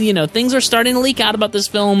 Things are starting to leak out about this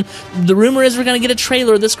film. The rumor is we're going to get a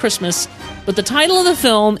trailer this Christmas. But the title of the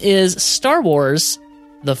film is Star Wars: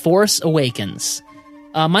 The Force Awakens.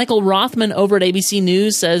 Michael Rothman over at ABC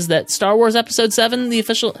News says that Star Wars Episode 7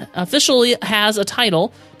 officially has a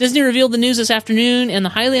title. Disney revealed the news this afternoon, and the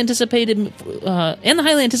highly anticipated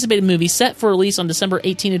movie set for release on December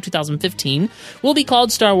 18 of 2015 will be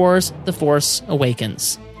called Star Wars: The Force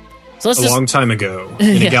Awakens. So long time ago,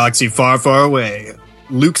 in a galaxy far, far away,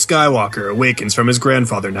 Luke Skywalker awakens from his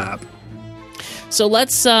grandfather nap. So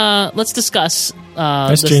let's discuss.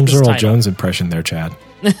 Nice James Earl Jones impression there, Chad.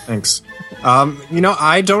 Thanks.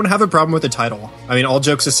 I don't have a problem with the title. I mean, all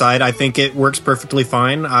jokes aside, I think it works perfectly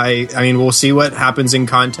fine. I mean, we'll see what happens in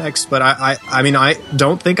context, but I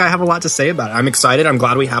don't think I have a lot to say about it. I'm excited. I'm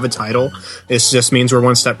glad we have a title. It just means we're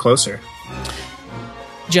one step closer.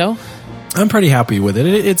 Joe? I'm pretty happy with it.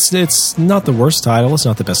 It's not the worst title. It's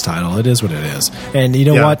not the best title. It is what it is. And you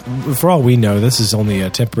know what? For all we know, this is only a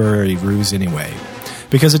temporary ruse anyway,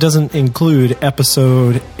 because it doesn't include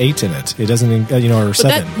Episode 8 in it. It doesn't, or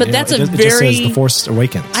 7. But that's it just says The Force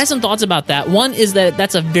Awakens. I have some thoughts about that. One is that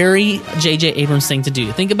that's a very J.J. Abrams thing to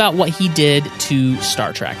do. Think about what he did to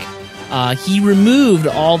Star Trek. He removed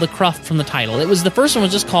all the cruft from the title. The first one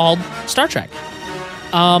was just called Star Trek.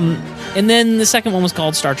 And then the second one was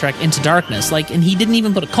called Star Trek Into Darkness. And he didn't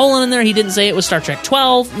even put a colon in there. He didn't say it was Star Trek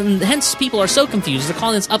 12. And hence, people are so confused. They're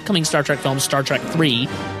calling this upcoming Star Trek film Star Trek 3.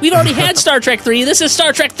 We've already had Star Trek 3. This is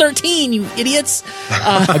Star Trek 13, you idiots.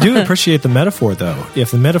 I do appreciate the metaphor, though.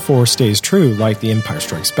 If the metaphor stays true, like The Empire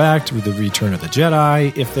Strikes Back, to The Return of the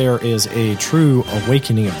Jedi, if there is a true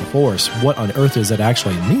awakening of the Force, what on earth does that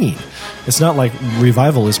actually mean? It's not like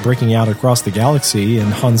revival is breaking out across the galaxy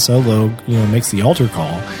and Han Solo, makes the altar call.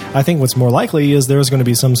 I think what's more likely is there's going to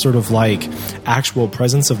be some sort of actual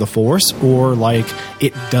presence of the Force, or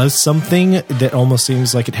it does something that almost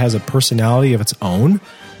seems like it has a personality of its own,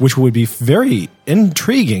 which would be very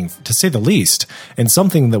intriguing, to say the least, and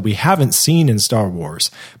something that we haven't seen in Star Wars,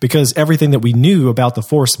 because everything that we knew about the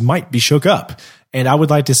Force might be shook up. And I would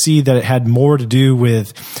like to see that it had more to do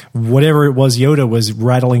with whatever it was Yoda was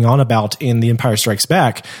rattling on about in The Empire Strikes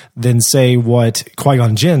Back than, say, what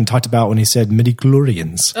Qui-Gon Jinn talked about when he said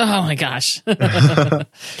midichlorians. Oh my gosh!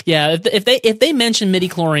 Yeah, if they mention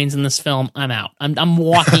midichlorians in this film, I'm out. I'm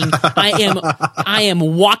walking. I am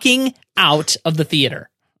walking out of the theater.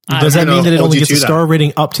 Does that mean that it only gets a star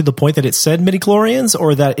rating up to the point that it said midichlorians,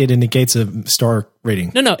 or that it indicates a star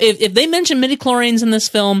rating? No. If they mention midichlorians in this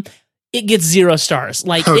film, it gets 0 stars.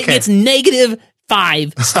 Like, it gets -5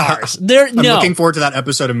 stars. I'm looking forward to that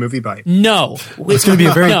episode of MovieByte. No. It's going to be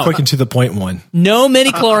a very quick and to the point one. No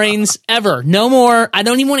midi-chlorians ever. No more. I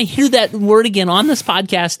don't even want to hear that word again on this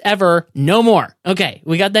podcast ever. No more. Okay,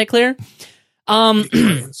 we got that clear?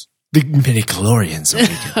 Big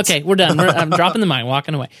midi-chlorians. Okay, we're done. I'm dropping the mic,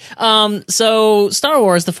 walking away. So Star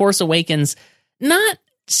Wars: The Force Awakens, not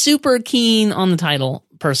super keen on the title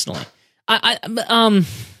personally.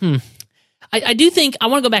 I do think I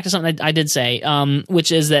want to go back to something I did say,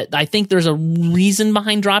 which is that I think there's a reason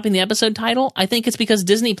behind dropping the episode title. I think it's because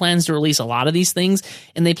Disney plans to release a lot of these things,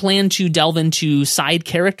 and they plan to delve into side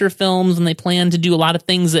character films, and they plan to do a lot of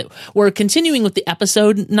things that where continuing with the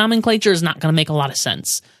episode nomenclature is not going to make a lot of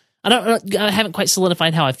sense. I haven't quite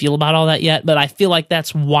solidified how I feel about all that yet, but I feel like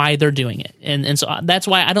that's why they're doing it. And so that's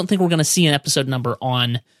why I don't think we're going to see an episode number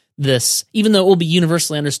on this, even though it will be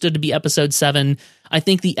universally understood to be episode 7. I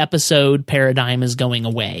think the episode paradigm is going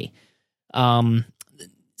away.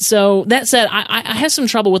 So that said, I have some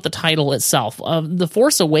trouble with the title itself. The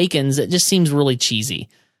Force Awakens, it just seems really cheesy.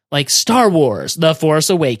 Like Star Wars, The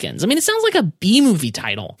Force Awakens. I mean, it sounds like a B-movie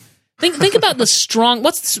title. Think about the strong,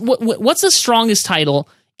 what's the strongest title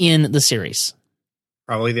in the series?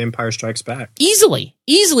 Probably The Empire Strikes Back. Easily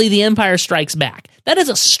The Empire Strikes Back. That is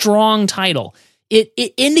a strong title.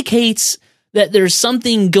 It indicates that there's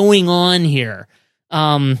something going on here.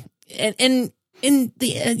 And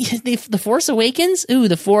the Force Awakens? Ooh,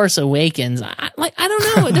 The Force Awakens. I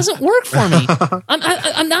don't know. It doesn't work for me.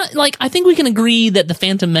 I'm not like, I think we can agree that The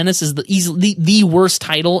Phantom Menace is the worst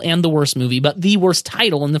title and the worst movie, but the worst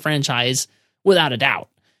title in the franchise without a doubt.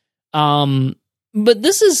 But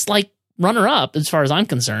this is like runner up as far as I'm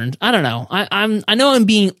concerned. I don't know. I know I'm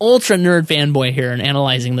being ultra nerd fanboy here and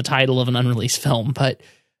analyzing the title of an unreleased film, but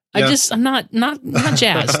I'm not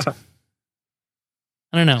jazzed.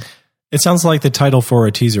 I don't know. It sounds like the title for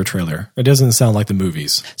a teaser trailer. It doesn't sound like the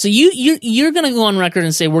movies. So you're going to go on record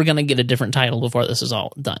and say we're going to get a different title before this is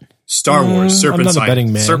all done. Star Wars Serpent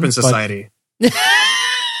Serpent Society.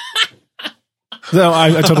 No,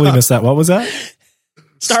 I totally missed that. What was that?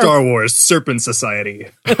 Star Wars Serpent Society.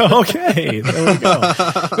 Okay, there we go.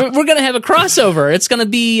 We're going to have a crossover. It's going to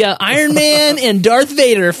be Iron Man and Darth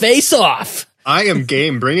Vader face off. I am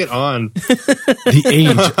game. Bring it on. The age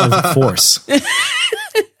of the Force.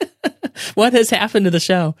 What has happened to the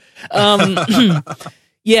show?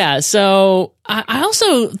 Yeah, so I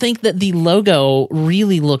also think that the logo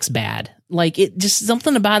really looks bad. Like, it just,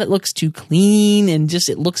 something about it looks too clean and just,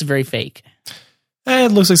 it looks very fake.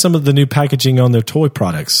 It looks like some of the new packaging on their toy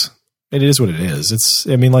products. It is what it is.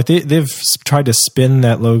 They've tried to spin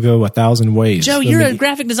that logo 1,000 ways. Joe, you're a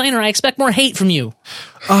graphic designer. I expect more hate from you.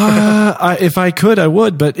 If I could, I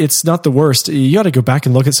would, but it's not the worst. You got to go back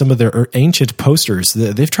and look at some of their ancient posters.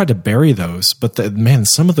 They've tried to bury those, but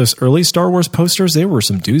some of those early Star Wars posters, they were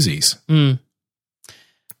some doozies.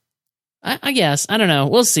 I guess. I don't know.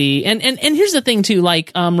 We'll see. And here's the thing too,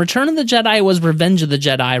 like, Return of the Jedi was Revenge of the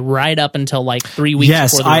Jedi right up until like 3 weeks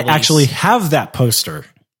before the release. I actually have that poster.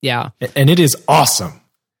 Yeah. And it is awesome.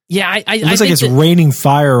 Yeah. It looks like it's raining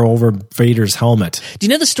fire over Vader's helmet. Do you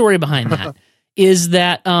know the story behind that? Is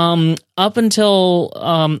that up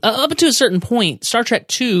to a certain point, Star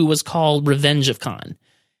Trek II was called Revenge of Khan.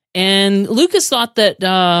 And Lucas thought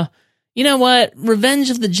that, you know what, Revenge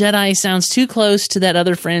of the Jedi sounds too close to that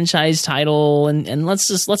other franchise title, and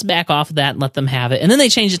let's back off of that and let them have it. And then they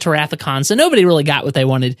changed it to Wrath of Khan, so nobody really got what they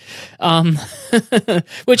wanted.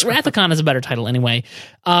 Which Wrath of Khan is a better title anyway.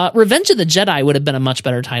 Revenge of the Jedi would have been a much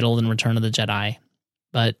better title than Return of the Jedi,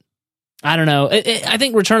 but I don't know. I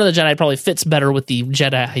think Return of the Jedi probably fits better with the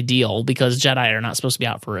Jedi ideal, because Jedi are not supposed to be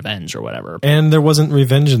out for revenge or whatever. And there wasn't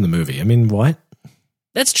revenge in the movie. I mean, what?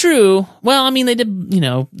 That's true. Well, I mean, they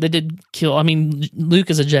did kill, I mean, Luke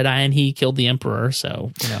is a Jedi and he killed the Emperor,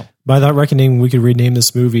 so, you know. By that reckoning, we could rename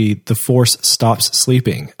this movie The Force Stops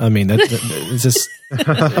Sleeping. I mean, it's just,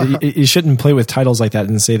 you shouldn't play with titles like that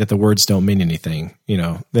and say that the words don't mean anything. You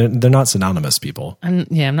know, they're not synonymous, people. I'm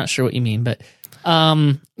not sure what you mean, but,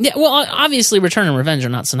 yeah, well, obviously Return and Revenge are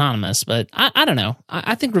not synonymous, but I don't know.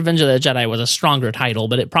 I think Revenge of the Jedi was a stronger title,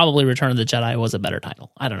 but it probably Return of the Jedi was a better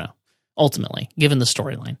title. I don't know. Ultimately, given the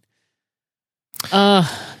storyline.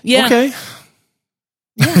 Yeah. Okay.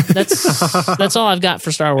 Yeah, that's all I've got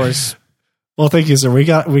for Star Wars. Well, thank you, sir. We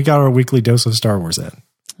got our weekly dose of Star Wars in.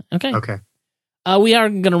 Okay. Okay. We are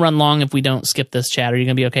going to run long if we don't skip this chat. Are you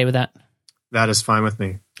going to be okay with that? That is fine with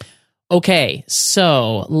me. Okay,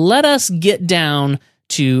 so let us get down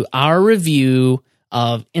to our review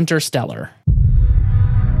of Interstellar.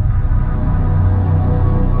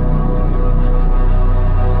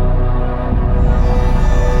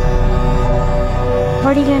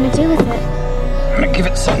 What are you going to do with it? I'm gonna give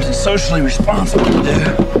it something socially responsible to do.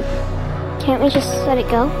 Can't we just let it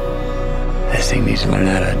go? This thing needs to learn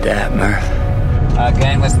how to adapt, Murph.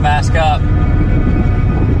 Gang, let's mask up.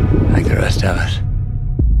 Like the rest of us.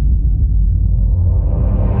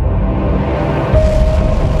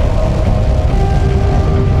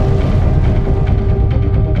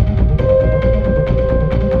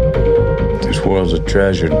 This world's a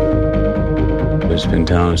treasure. It's been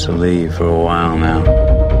telling us to leave for a while now.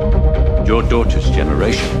 Your daughter's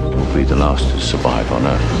generation will be the last to survive on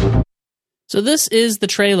Earth. So this is the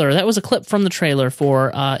trailer. That was a clip from the trailer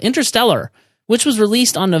for Interstellar, which was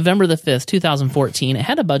released on November the 5th, 2014. It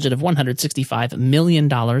had a budget of $165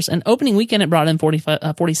 million. And opening weekend, it brought in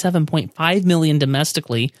 $47.5 million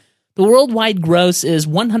domestically. The worldwide gross is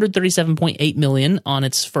 $137.8 million on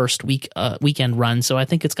its first weekend run. So I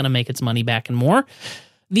think it's going to make its money back and more.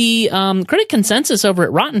 The critic consensus over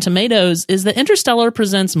at Rotten Tomatoes is that Interstellar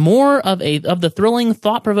presents more of the thrilling,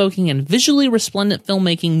 thought-provoking, and visually resplendent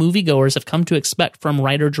filmmaking moviegoers have come to expect from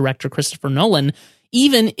writer-director Christopher Nolan,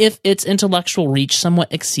 even if its intellectual reach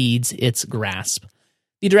somewhat exceeds its grasp.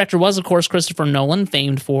 The director was, of course, Christopher Nolan,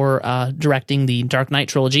 famed for directing the Dark Knight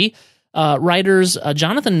trilogy. Writers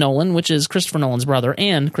Jonathan Nolan, which is Christopher Nolan's brother,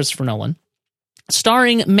 and Christopher Nolan.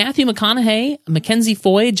 Starring Matthew McConaughey, Mackenzie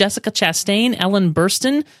Foy, Jessica Chastain, Ellen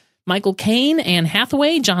Burstyn, Michael Caine, Anne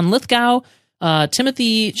Hathaway, John Lithgow,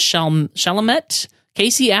 Timothy Chalamet,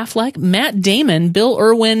 Casey Affleck, Matt Damon, Bill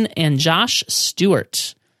Irwin, and Josh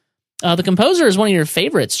Stewart. The composer is one of your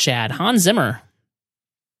favorites, Chad, Hans Zimmer.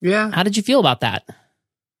 Yeah. How did you feel about that?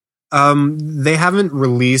 They haven't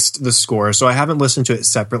released the score, so I haven't listened to it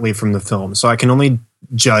separately from the film. So I can only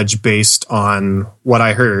judge based on what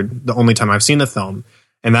I heard the only time I've seen the film.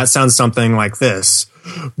 And that sounds something like this.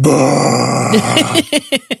 Yeah,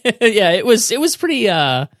 it was pretty...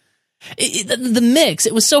 the mix,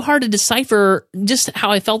 it was so hard to decipher just how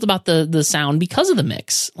I felt about the sound because of the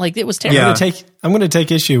mix. Like, it was terrible. Yeah. I'm going to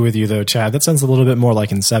take issue with you, though, Chad. That sounds a little bit more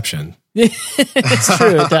like Inception. It's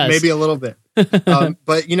true, it does. Maybe a little bit.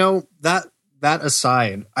 But, that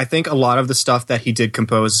aside, I think a lot of the stuff that he did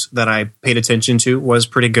compose that I paid attention to was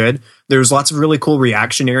pretty good. There's lots of really cool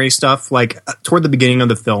reactionary stuff. Like, toward the beginning of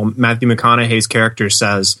the film, Matthew McConaughey's character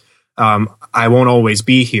says, I won't always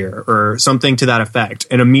be here, or something to that effect.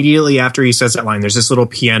 And immediately after he says that line, there's this little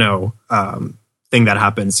piano thing that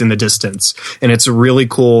happens in the distance. And it's really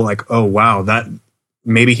cool, like, oh, wow, that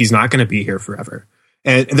maybe he's not going to be here forever.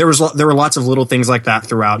 And there were lots of little things like that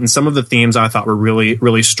throughout. And some of the themes I thought were really,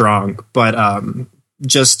 really strong. But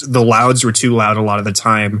just the louds were too loud a lot of the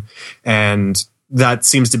time. And that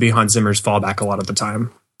seems to be Hans Zimmer's fallback a lot of the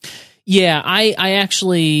time. Yeah, I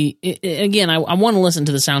actually, again, I want to listen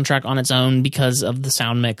to the soundtrack on its own because of the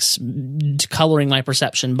sound mix coloring my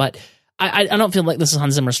perception, but I don't feel like this is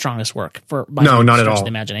Hans Zimmer's strongest work. No, not at all. The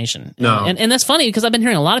imagination. No. And that's funny because I've been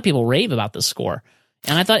hearing a lot of people rave about this score,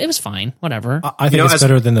 and I thought it was fine, whatever. I think it's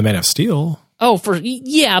better than the Man of Steel. Oh,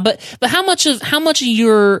 but how much of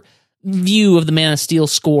your view of the Man of Steel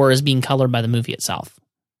score is being colored by the movie itself?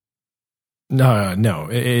 No.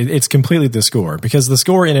 It's completely the score, because the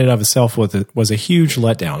score in and of itself was a huge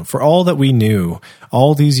letdown. For all that we knew,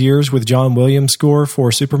 all these years with John Williams' score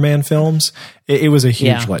for Superman films, it was a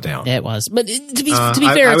huge letdown. It was. But to be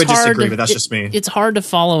fair, I would it's hard. disagree, but that's just me. It's hard to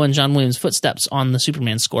follow in John Williams' footsteps on the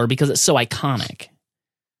Superman score because it's so iconic.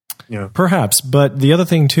 Yeah. Perhaps, but the other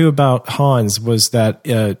thing too about Hans was that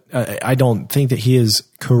I don't think that his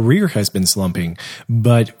career has been slumping,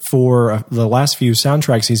 but for the last few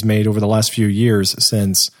soundtracks he's made over the last few years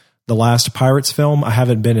since the last Pirates film, I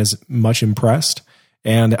haven't been as much impressed.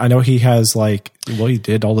 And I know he has he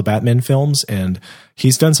did all the Batman films, and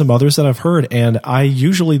he's done some others that I've heard, and I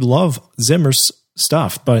usually love Zimmer's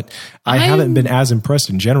stuff, but I haven't been as impressed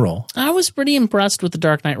in general. I was pretty impressed with the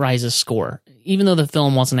Dark Knight Rises score. Even though the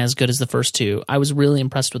film wasn't as good as the first two, I was really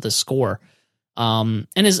impressed with his score. And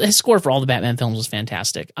his score for all the Batman films was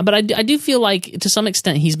fantastic. But I do feel like, to some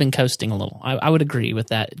extent, he's been coasting a little. I would agree with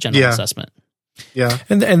that general assessment. Yeah.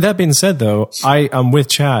 And that being said, though, I'm with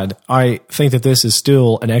Chad. I think that this is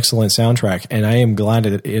still an excellent soundtrack, and I am glad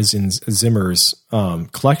that it is in Zimmer's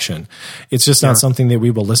collection. It's just not something that we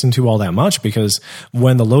will listen to all that much, because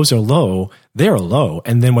when the lows are low, they are low.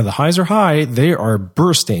 And then when the highs are high, they are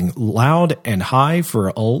bursting loud and high for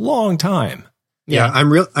a long time. Yeah, I'm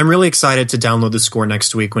really excited to download the score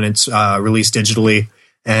next week when it's released digitally.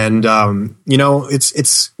 And,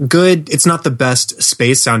 it's good. It's not the best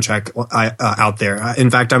space soundtrack out there.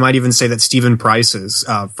 In fact, I might even say that Stephen Price's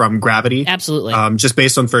from Gravity, absolutely, just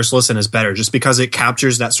based on first listen, is better, just because it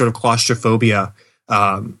captures that sort of claustrophobia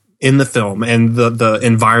in the film and the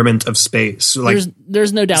environment of space. Like,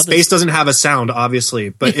 there's no doubt space doesn't have a sound, obviously,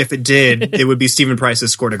 but if it did, it would be Stephen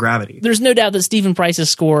Price's score to Gravity. There's no doubt that Stephen Price's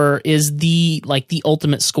score is the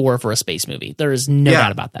ultimate score for a space movie. There is no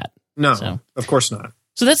doubt about that. No, of course not.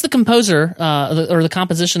 So that's the composer or the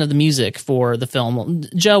composition of the music for the film.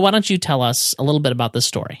 Joe, why don't you tell us a little bit about this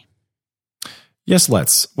story? Yes,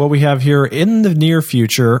 let's. What we have here, in the near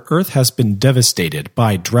future, Earth has been devastated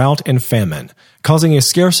by drought and famine, causing a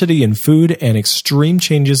scarcity in food and extreme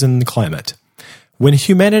changes in the climate. When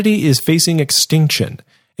humanity is facing extinction,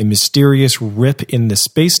 a mysterious rip in the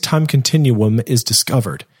space-time continuum is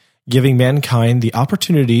discovered, giving mankind the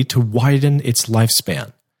opportunity to widen its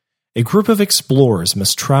lifespan. A group of explorers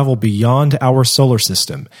must travel beyond our solar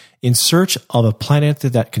system in search of a planet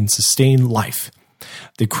that can sustain life.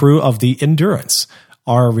 The crew of the Endurance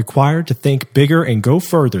are required to think bigger and go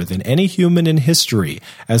further than any human in history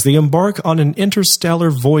as they embark on an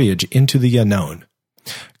interstellar voyage into the unknown.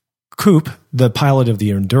 Coop, the pilot of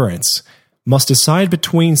the Endurance, must decide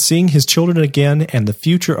between seeing his children again and the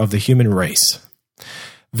future of the human race.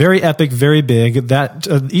 Very epic, very big. That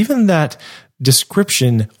even that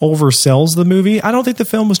description oversells the movie. I don't think the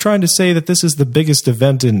film was trying to say that this is the biggest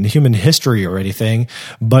event in human history or anything,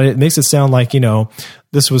 but it makes it sound like,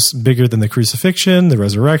 this was bigger than the crucifixion, the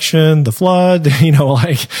resurrection, the flood,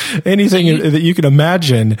 like anything that you can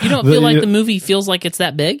imagine. You don't feel like the movie feels like it's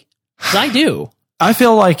that big? 'Cause I do. I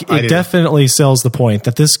feel like it definitely sells the point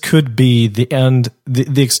that this could be the end,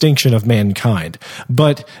 the extinction of mankind.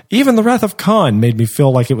 But even The Wrath of Khan made me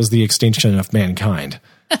feel like it was the extinction of mankind.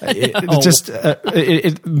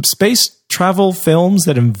 Space travel films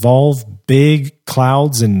that involve big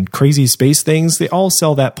clouds and crazy space things, they all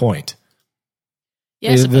sell that point.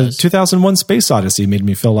 Yeah, the 2001 Space Odyssey made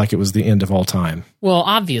me feel like it was the end of all time. Well,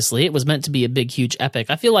 obviously, it was meant to be a big, huge epic.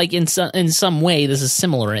 I feel like in some way this is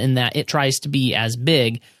similar in that it tries to be as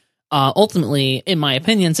big, ultimately, in my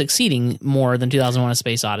opinion, succeeding more than 2001 A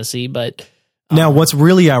Space Odyssey, but... Now, what's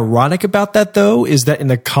really ironic about that, though, is that in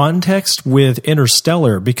the context with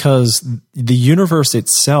Interstellar, because the universe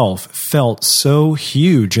itself felt so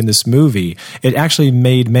huge in this movie, it actually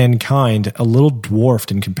made mankind a little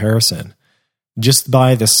dwarfed in comparison. Just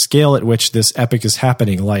by the scale at which this epic is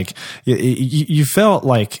happening, like you felt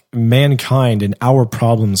like mankind and our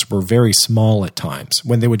problems were very small at times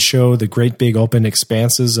when they would show the great big open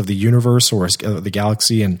expanses of the universe or the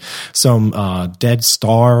galaxy and some dead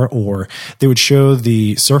star, or they would show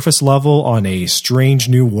the surface level on a strange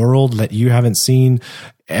new world that you haven't seen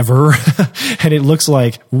ever. And it looks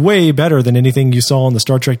like way better than anything you saw on the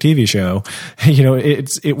Star Trek TV show.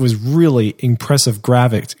 It was really impressive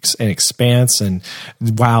graphics and expanse, and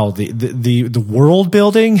wow, the world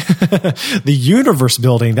building, the universe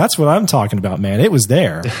building, that's what I'm talking about, man. It was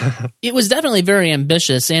there. It was definitely very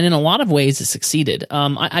ambitious, and in a lot of ways it succeeded.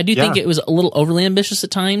 I do think it was a little overly ambitious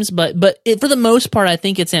at times, but for the most part, I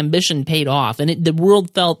think its ambition paid off, and the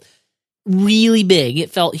world felt really big.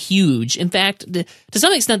 It felt huge. In fact, to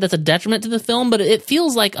some extent, that's a detriment to the film, but it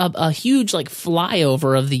feels like a huge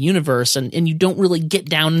flyover of the universe, and you don't really get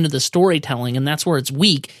down into the storytelling, and that's where it's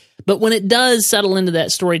weak. But when it does settle into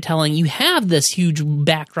that storytelling, you have this huge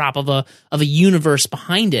backdrop of a universe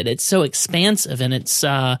behind it. It's so expansive, and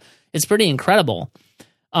it's pretty incredible.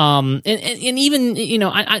 And even,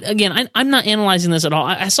 I'm not analyzing this at all.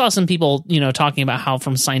 I saw some people, talking about how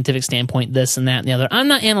from a scientific standpoint, this and that and the other. I'm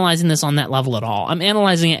not analyzing this on that level at all. I'm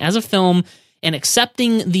analyzing it as a film and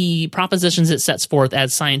accepting the propositions it sets forth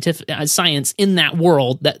as science in that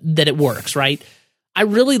world that it works, right? I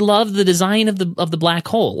really love the design of the black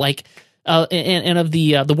hole, and of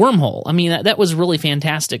the wormhole. I mean, that was really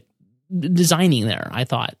fantastic designing there, I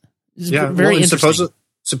thought. Very interesting.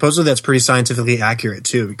 Supposedly that's pretty scientifically accurate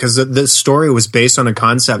too, because the story was based on a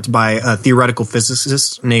concept by a theoretical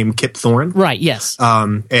physicist named Kip Thorne. Right. Yes.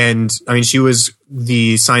 And I mean, she was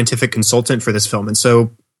the scientific consultant for this film, and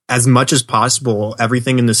so as much as possible,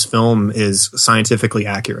 everything in this film is scientifically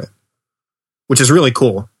accurate, which is really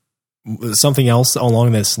cool. Something else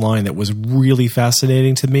along this line that was really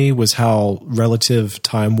fascinating to me was how relative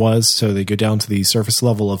time was. So they go down to the surface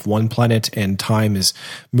level of one planet and time is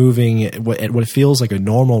moving at what feels like a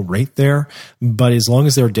normal rate there. But as long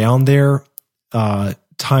as they're down there,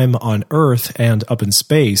 time on Earth and up in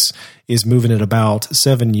space is moving at about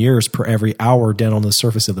 7 years per every hour down on the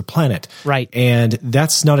surface of the planet. Right. And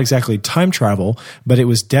that's not exactly time travel, but it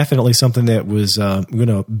was definitely something that was going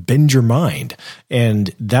to bend your mind.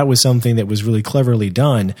 And that was something that was really cleverly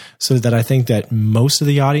done, so that I think that most of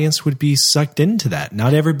the audience would be sucked into that.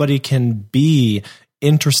 Not everybody can be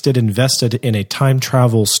invested in a time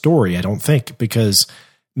travel story, I don't think, because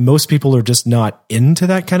most people are just not into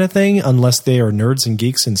that kind of thing unless they are nerds and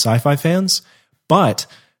geeks and sci-fi fans. But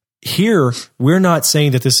here, we're not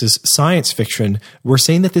saying that this is science fiction. We're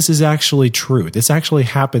saying that this is actually true. This actually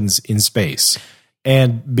happens in space.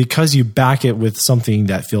 And because you back it with something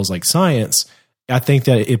that feels like science, I think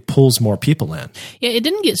that it pulls more people in. Yeah, it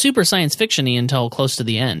didn't get super science fiction-y until close to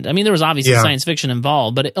the end. I mean, there was obviously science fiction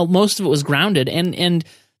involved, but most of it was grounded. And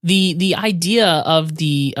the idea of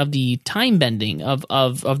the time bending, of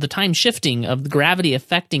the time shifting, of the gravity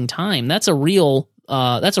affecting time, that's a real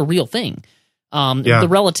thing. The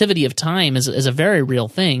relativity of time is a very real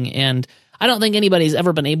thing, and I don't think anybody's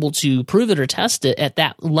ever been able to prove it or test it at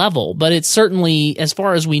that level. But it's certainly, as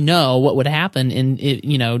far as we know, what would happen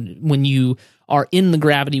when you are in the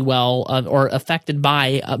gravity well or affected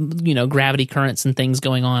by gravity currents and things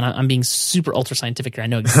going on. I'm being super ultra scientific here. I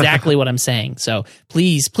know exactly what I'm saying. So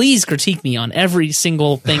please critique me on every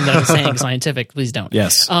single thing that I'm saying scientific. Please don't.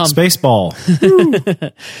 Yes. Spaceball.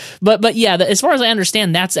 but yeah, as far as I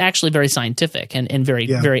understand, that's actually very scientific and very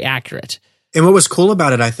very accurate. And what was cool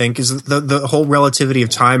about it, I think, is the whole relativity of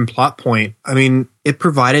time plot point. I mean, it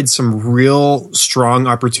provided some real strong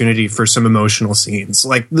opportunity for some emotional scenes.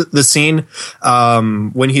 Like the scene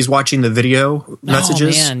when he's watching the video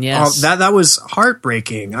messages. Oh, man, yes. That was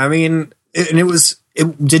heartbreaking. I mean, it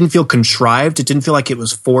didn't feel contrived. It didn't feel like it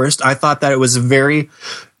was forced. I thought that it was very...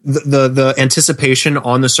 The anticipation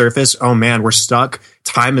on the surface, oh man, we're stuck.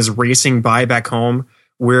 Time is racing by back home.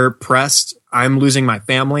 We're pressed. I'm losing my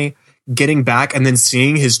family. Getting back and then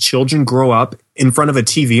seeing his children grow up in front of a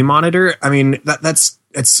TV monitor. I mean,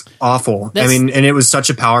 it's awful. And it was such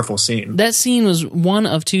a powerful scene. That scene was one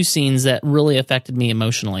of two scenes that really affected me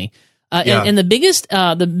emotionally. And the biggest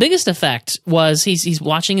effect was he's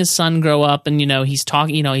watching his son grow up, and he's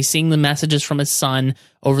talking, he's seeing the messages from his son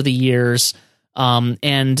over the years. And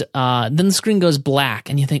then the screen goes black,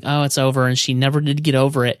 and you think, oh, it's over, and she never did get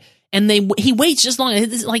over it. And he waits just long.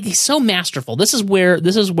 It's like, he's so masterful. This is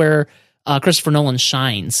where Christopher Nolan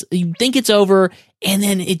shines. You think it's over, and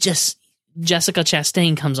then it just Jessica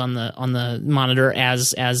Chastain comes on the monitor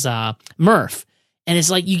as Murph, and it's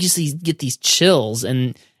like you just get these chills,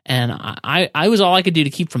 and I was all I could do to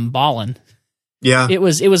keep from bawling. Yeah, it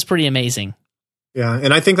was pretty amazing. Yeah,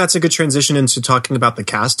 and I think that's a good transition into talking about the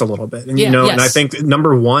cast a little bit. And yes. And I think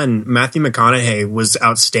number one, Matthew McConaughey was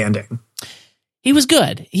outstanding. He was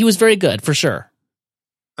good. He was very good, for sure.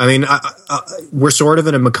 I mean, we're sort of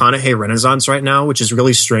in a McConaughey renaissance right now, which is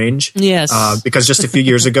really strange. Yes. Because just a few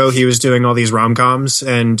years ago, he was doing all these rom-coms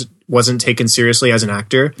and wasn't taken seriously as an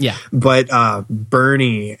actor. Yeah. But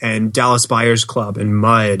Bernie and Dallas Buyers Club and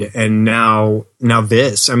Mud and now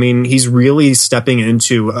this. I mean, he's really stepping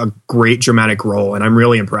into a great dramatic role, and I'm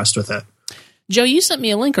really impressed with it. Joe, you sent me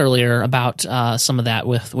a link earlier about some of that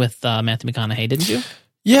with Matthew McConaughey, didn't you?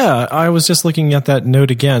 Yeah, I was just looking at that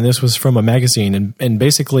note again. This was from a magazine, and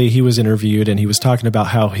basically he was interviewed, and he was talking about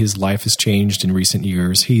how his life has changed in recent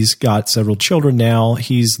years. He's got several children now.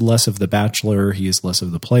 He's less of the bachelor. He is less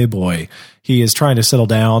of the playboy. He is trying to settle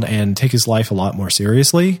down and take his life a lot more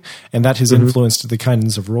seriously, and that has influenced the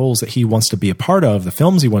kinds of roles that he wants to be a part of, the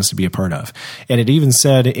films he wants to be a part of. And it even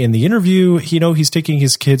said in the interview, he's taking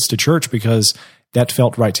his kids to church because that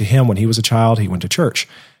felt right to him. When he was a child, he went to church.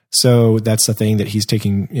 So that's the thing that he's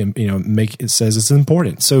taking, it says it's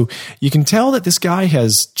important. So you can tell that this guy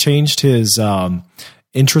has changed his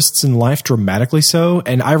interests in life dramatically so.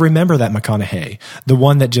 And I remember that McConaughey, the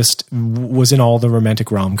one that just was in all the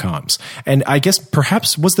romantic rom-coms. And I guess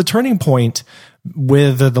perhaps was the turning point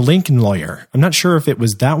with the Lincoln Lawyer. I'm not sure if it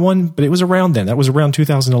was that one, but it was around then. That was around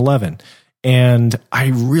 2011. And I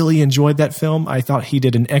really enjoyed that film. I thought he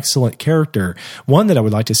did an excellent character, one that I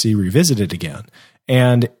would like to see revisited again.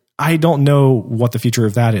 And I don't know what the future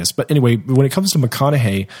of that is. But anyway, when it comes to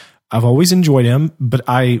McConaughey, I've always enjoyed him, but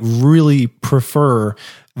I really prefer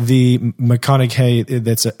the McConaughey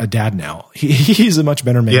that's a dad now. He's a much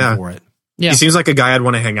better man for it. Yeah. He seems like a guy I'd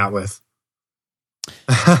want to hang out with.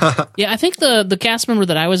 Yeah, I think the cast member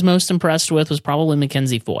that I was most impressed with was probably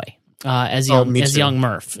Mackenzie Foy as young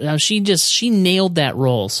Murph. She nailed that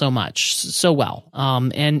role so much, so well.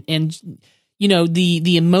 And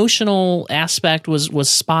the emotional aspect was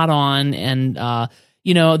spot on, and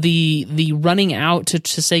the running out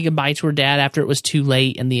to say goodbye to her dad after it was too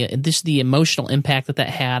late, and the emotional impact that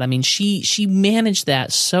had. I mean, she managed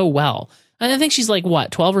that so well. And I think she's like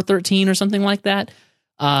 12 or 13 or something like that.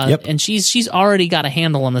 Yep. And she's already got a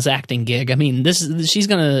handle on this acting gig. I mean, she's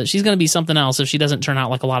gonna be something else if she doesn't turn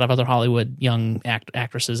out like a lot of other Hollywood young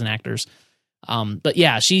actresses and actors. But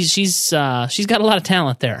yeah, she's got a lot of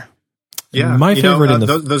talent there. Yeah, my favorite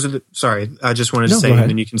those are the. Sorry, I just wanted to say, go ahead.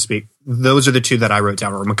 and then you can speak. Those are the two that I wrote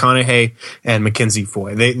down: were McConaughey and Mackenzie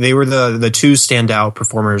Foy. They were the two standout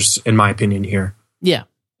performers, in my opinion, here. Yeah.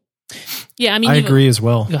 I mean, I agree as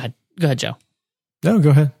well. Go ahead, Joe. No,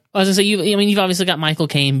 go ahead. I was gonna say, you've obviously got Michael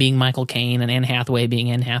Caine being Michael Caine and Anne Hathaway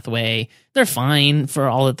being Anne Hathaway. They're fine for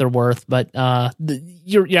all that they're worth, but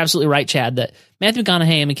you're absolutely right, Chad, that Matthew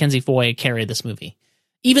McConaughey and Mackenzie Foy carry this movie.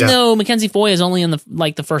 Even though Mackenzie Foy is only in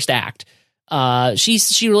the first act,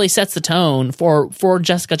 she really sets the tone for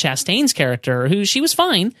Jessica Chastain's character, who she was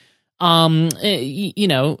fine, but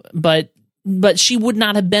she would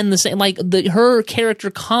not have been the same. Like her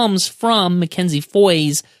character comes from Mackenzie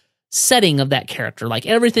Foy's setting of that character. Like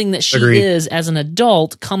everything that she is as an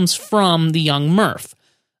adult comes from the young Murph.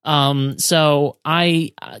 So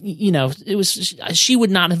she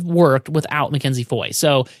would not have worked without Mackenzie Foy.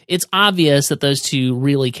 So it's obvious that those two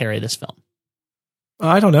really carry this film.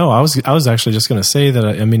 I don't know. I was actually just going to say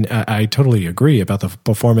that. I totally agree about the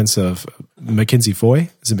performance of Mackenzie Foy.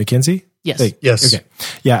 Is it Mackenzie? Yes. Yes. Okay.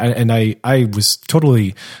 Yeah, and I was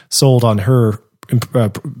totally sold on her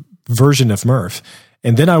version of Murph.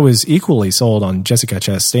 And then I was equally sold on Jessica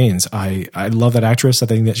Chastain's. I love that actress. I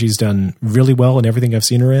think that she's done really well in everything I've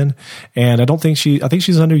seen her in. And I think she's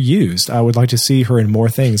underused. I would like to see her in more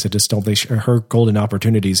things. I just don't think her golden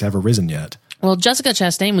opportunities have arisen yet. Well, Jessica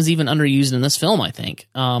Chastain was even underused in this film, I think.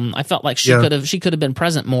 I felt like she could have been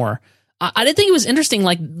present more. I did think it was interesting.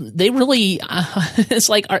 Like they really, it's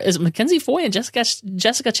like, is Mackenzie Foy and Jessica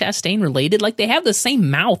Chastain related? Like they have the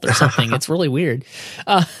same mouth or something. It's really weird.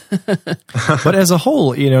 But as a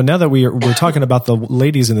whole, now that we're talking about the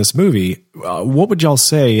ladies in this movie, what would y'all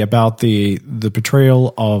say about the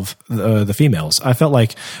portrayal of the females? I felt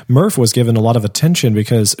like Murph was given a lot of attention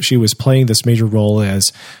because she was playing this major role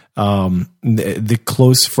as the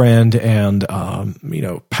close friend and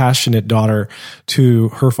passionate daughter to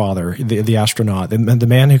her father, the astronaut, and the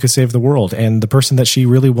man who could save the world, and the person that she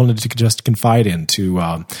really wanted to just confide in.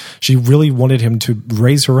 She really wanted him to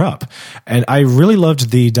raise her up, and I really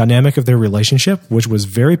loved the dynamic of their relationship, which was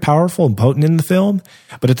very powerful and potent in the film.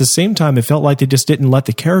 But at the same time, it felt like they just didn't let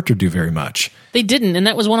the character do very much. They didn't, and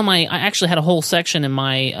that was one of my. I actually had a whole section in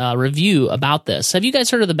my review about this. Have you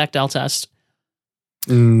guys heard of the Bechdel test?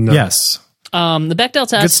 No. Yes. The Bechdel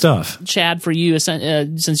test. Good stuff. Chad, for you,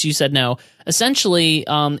 since you said no, essentially,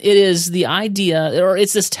 it is the idea, or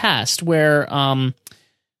it's this test where,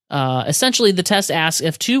 essentially the test asks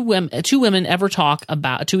if two women ever talk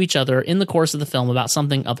to each other in the course of the film about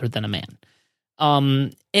something other than a man.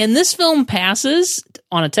 And this film passes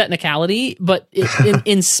on a technicality, but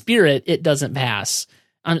in spirit, it doesn't pass.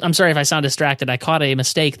 I'm sorry if I sound distracted. I caught a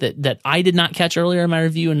mistake that I did not catch earlier in my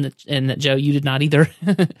review, and that Joe, you did not either.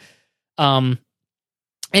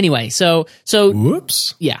 Anyway, so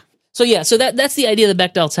whoops. Yeah. So that's the idea of the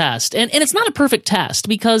Bechdel test, and it's not a perfect test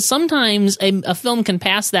because sometimes a film can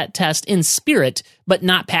pass that test in spirit but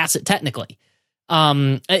not pass it technically.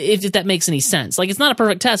 If that makes any sense. Like it's not a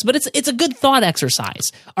perfect test, but it's a good thought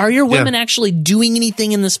exercise. Are your women actually doing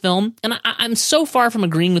anything in this film? And I'm so far from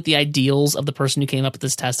agreeing with the ideals of the person who came up with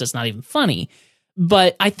this test, it's not even funny.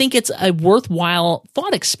 But I think it's a worthwhile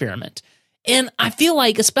thought experiment. And I feel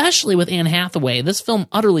like, especially with Anne Hathaway, this film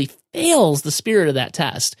utterly fails the spirit of that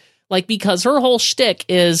test. Like, because her whole shtick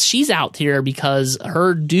is she's out here because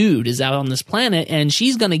her dude is out on this planet and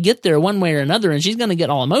she's going to get there one way or another and she's going to get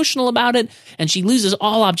all emotional about it and she loses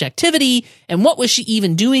all objectivity. And what was she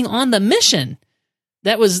even doing on the mission?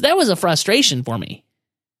 That was a frustration for me.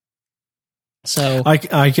 So I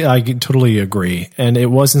totally agree. And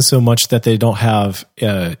it wasn't so much that they don't have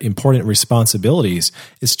important responsibilities.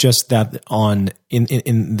 It's just that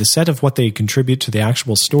in the set of what they contribute to the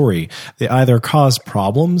actual story, they either cause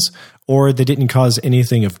problems or they didn't cause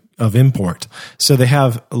anything of import. So they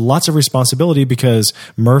have lots of responsibility because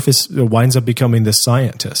Murph winds up becoming the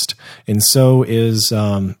scientist. And so is,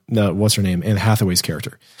 what's her name? Anne Hathaway's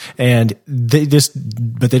character. And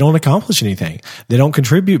but they don't accomplish anything. They don't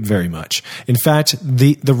contribute very much. In fact,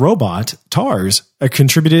 the robot, TARS,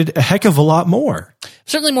 contributed a heck of a lot more.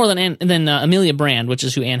 Certainly more than Amelia Brand, which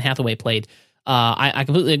is who Anne Hathaway played. I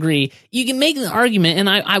completely agree. You can make the argument, and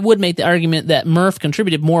I would make the argument that Murph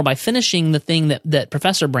contributed more by finishing the thing that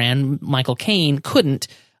Professor Brand, Michael Caine, couldn't,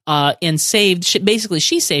 and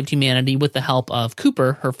she saved humanity with the help of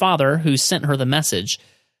Cooper, her father, who sent her the message.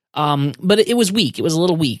 But it was weak. It was a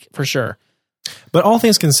little weak, for sure. But all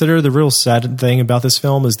things considered, the real sad thing about this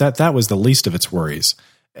film is that was the least of its worries.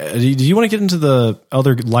 Do you want to get into the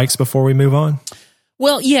other likes before we move on?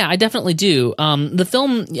 Well, yeah, I definitely do. The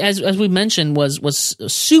film, as we mentioned, was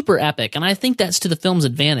super epic, and I think that's to the film's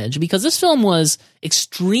advantage because this film was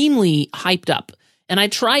extremely hyped up. And I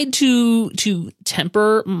tried to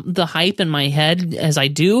temper the hype in my head as I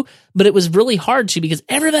do, but it was really hard to because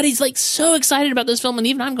everybody's like so excited about this film, and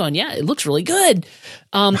even I'm going, yeah, it looks really good.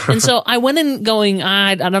 And so I went in going,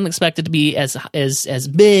 I don't expect it to be as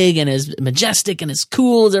big and as majestic and as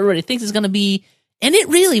cool as everybody thinks it's going to be. And it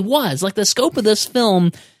really was. Like the scope of this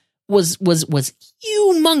film was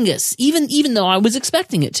humongous, even though I was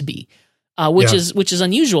expecting it to be, which is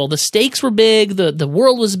unusual. The stakes were big, the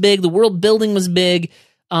world was big, the world building was big,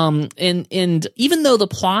 and even though the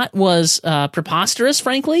plot was preposterous,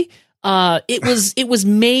 frankly, it was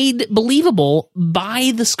made believable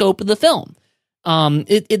by the scope of the film.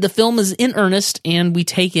 The film is in earnest, and we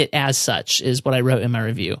take it as such, is what I wrote in my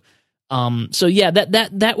review. So yeah,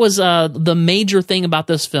 that was the major thing about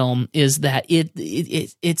this film is that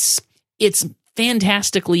it's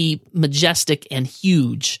fantastically majestic and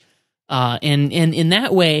huge, and in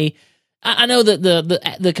that way, I know that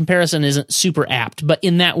the comparison isn't super apt, but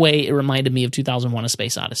in that way, it reminded me of 2001: A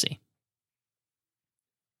Space Odyssey.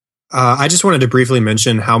 I just wanted to briefly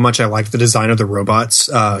mention how much I like the design of the robots,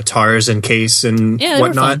 Tars and Case and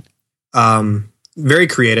whatnot. Very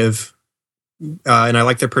creative. And I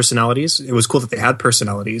like their personalities. It was cool that they had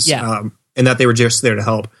personalities, and that they were just there to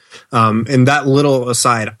help. And that little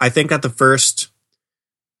aside, I think that the first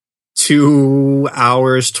 2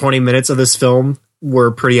 hours, 20 minutes of this film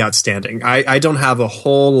were pretty outstanding. I don't have a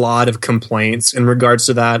whole lot of complaints in regards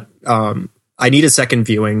to that. I need a second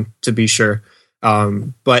viewing to be sure.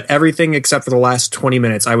 But everything except for the last 20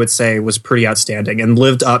 minutes, I would say was pretty outstanding and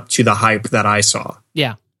lived up to the hype that I saw.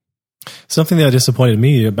 Yeah. Something that disappointed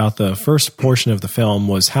me about the first portion of the film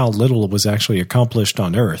was how little was actually accomplished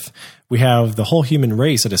on Earth. We have the whole human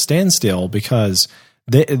race at a standstill because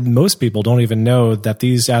most people don't even know that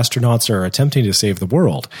these astronauts are attempting to save the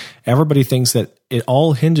world. Everybody thinks that it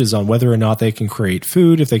all hinges on whether or not they can create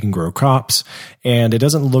food, if they can grow crops, and it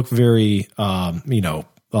doesn't look very,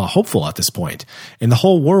 hopeful at this point. And the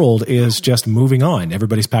whole world is just moving on.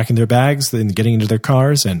 Everybody's packing their bags and getting into their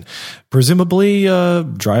cars and presumably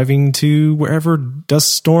driving to wherever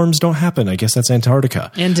dust storms don't happen. I guess that's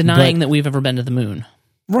Antarctica. And denying that we've ever been to the moon.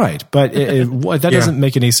 Right. But that doesn't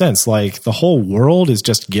make any sense. Like the whole world is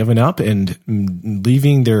just giving up and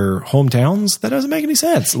leaving their hometowns. That doesn't make any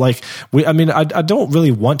sense. Like, I don't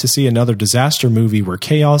really want to see another disaster movie where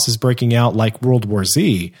chaos is breaking out like World War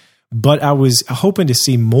Z. But I was hoping to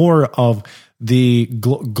see more of the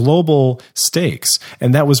global stakes.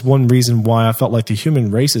 And that was one reason why I felt like the human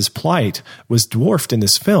race's plight was dwarfed in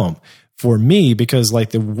this film for me, because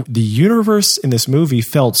like the universe in this movie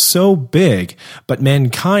felt so big, but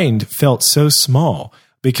mankind felt so small.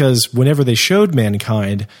 Because whenever they showed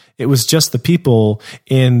mankind, it was just the people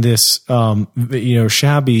in this,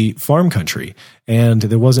 shabby farm country. And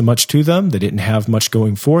there wasn't much to them. They didn't have much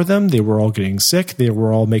going for them. They were all getting sick. They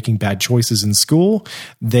were all making bad choices in school.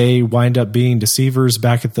 They wind up being deceivers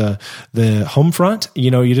back at the home front.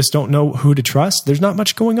 You just don't know who to trust. There's not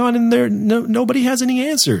much going on in there. Nobody has any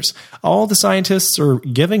answers. All the scientists are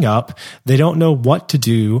giving up. They don't know what to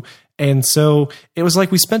do. And so it was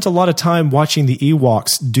like we spent a lot of time watching the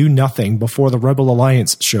Ewoks do nothing before the Rebel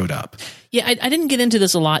Alliance showed up. Yeah, I didn't get into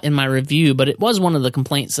this a lot in my review, but it was one of the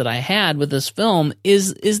complaints that I had with this film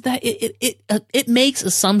is that it makes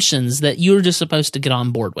assumptions that you're just supposed to get on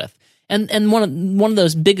board with. And one of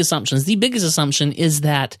those big assumptions, the biggest assumption is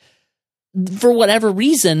that for whatever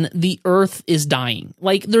reason, the Earth is dying.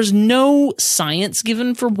 Like, there's no science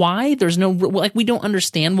given for why. There's no, we don't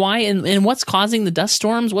understand why. And what's causing the dust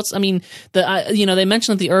storms? They mentioned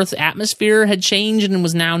that the Earth's atmosphere had changed and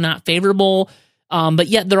was now not favorable. But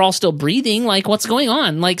yet they're all still breathing. Like, what's going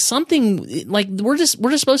on? Like, something, like, we're just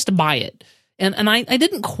supposed to buy it. And I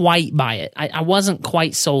didn't quite buy it. I wasn't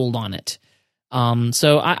quite sold on it.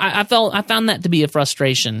 So I found that to be a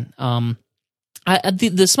frustration.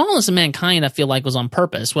 The smallness of mankind, I feel like, was on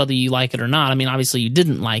purpose, whether you like it or not. I mean, obviously you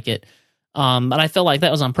didn't like it, but I felt like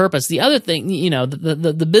that was on purpose. The other thing,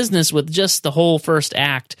 the business with just the whole first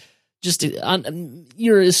act, just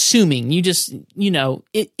you're assuming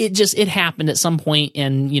it happened at some point,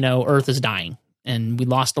 and Earth is dying, and we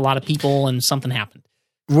lost a lot of people, and something happened.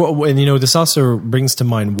 Well, and this also brings to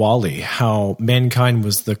mind WALL-E, how mankind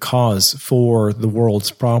was the cause for the world's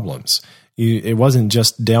problems. It wasn't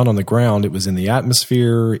just down on the ground; it was in the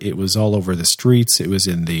atmosphere. It was all over the streets. It was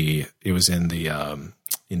in the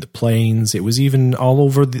in the plains. It was even all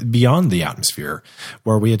over beyond the atmosphere,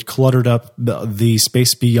 where we had cluttered up the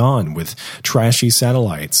space beyond with trashy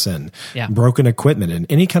satellites and broken equipment in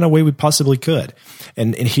any kind of way we possibly could.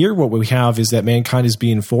 And here what we have is that mankind is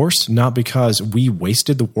being forced, not because we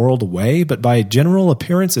wasted the world away, but by general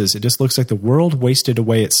appearances, it just looks like the world wasted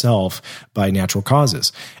away itself by natural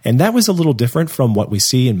causes. And that was a little different from what we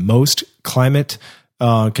see in most climate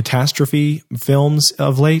catastrophe films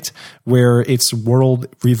of late, where it's world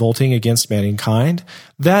revolting against mankind.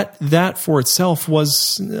 That for itself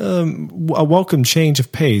was a welcome change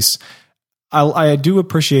of pace. I do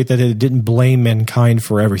appreciate that it didn't blame mankind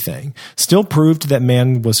for everything. Still proved that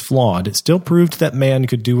man was flawed. It still proved that man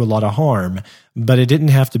could do a lot of harm, but it didn't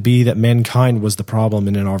have to be that mankind was the problem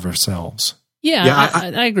in and of ourselves. Yeah,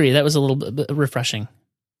 I agree. That was a little bit refreshing.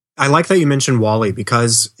 I like that you mentioned WALL-E,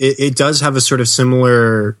 because it does have a sort of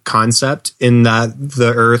similar concept in that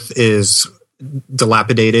the Earth is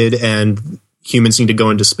dilapidated and humans need to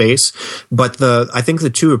go into space. But I think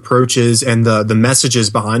the two approaches and the messages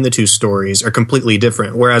behind the two stories are completely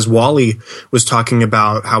different. Whereas WALL-E was talking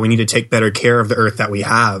about how we need to take better care of the Earth that we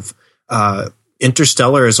have.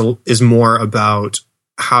 Interstellar is more about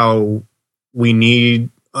how we need.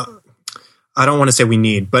 I don't want to say we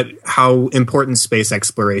need, but how important space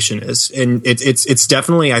exploration is. And it's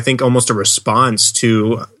definitely, I think, almost a response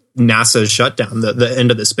to NASA's shutdown, the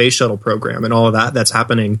end of the space shuttle program and all of that's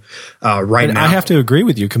happening right now. I have to agree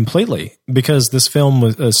with you completely, because this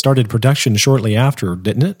film started production shortly after,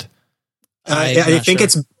 didn't it? I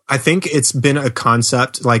think it's been a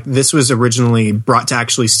concept. Like, this was originally brought to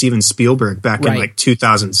actually Steven Spielberg back in like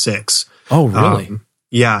 2006. Oh, really?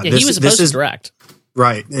 Yeah, he was supposed to direct.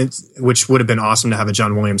 Right, which would have been awesome to have a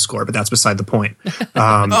John Williams score, but that's beside the point.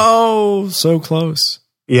 So close.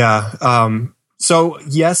 Yeah. So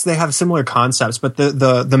yes, they have similar concepts, but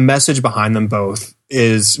the message behind them both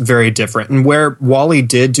is very different. And where WALL-E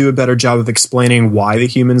did do a better job of explaining why the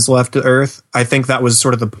humans left Earth, I think that was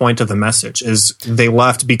sort of the point of the message, is they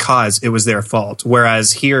left because it was their fault.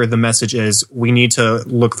 Whereas here, the message is we need to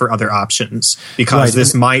look for other options because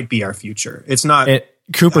this might be our future. It's not.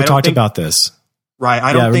 Cooper talked about this. Right.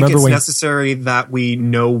 I don't think it's necessary that we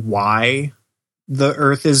know why the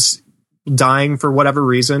Earth is dying for whatever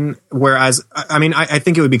reason. Whereas, I mean, I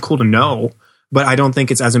think it would be cool to know, but I don't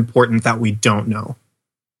think it's as important that we don't know.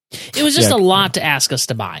 It was just a lot to ask us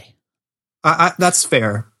to buy. That's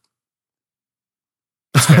fair.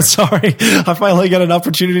 Sorry. I finally got an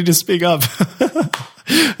opportunity to speak up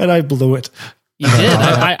and I blew it. You did.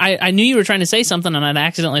 I knew you were trying to say something, and I'd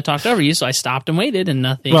accidentally talked over you, so I stopped and waited, and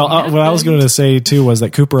nothing. Well, what I was going to say too was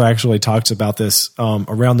that Cooper actually talks about this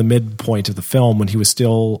around the midpoint of the film when he was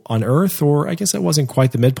still on Earth, or I guess that wasn't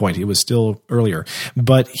quite the midpoint; it was still earlier.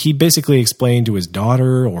 But he basically explained to his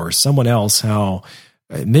daughter or someone else how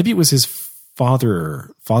maybe it was his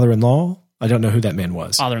father-in-law. I don't know who that man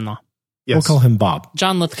was. Father-in-law. Yes. We'll call him Bob.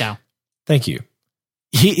 John Lithgow. Thank you.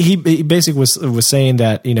 He basically was saying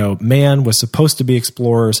that, you know, man was supposed to be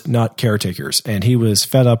explorers, not caretakers. And he was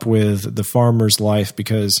fed up with the farmer's life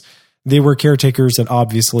because they were caretakers that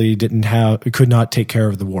obviously could not take care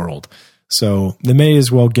of the world. So they may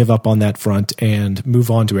as well give up on that front and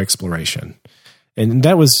move on to exploration. And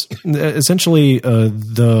that was essentially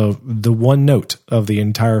the one note of the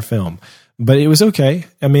entire film. But it was okay.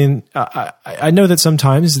 I mean, I know that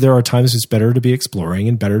sometimes there are times it's better to be exploring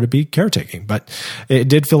and better to be caretaking, but it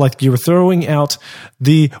did feel like you were throwing out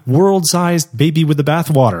the world-sized baby with the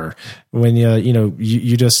bathwater when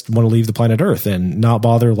you just want to leave the planet Earth and not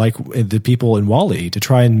bother like the people in WALL-E to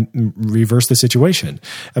try and reverse the situation.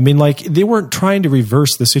 I mean, like, they weren't trying to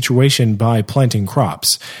reverse the situation by planting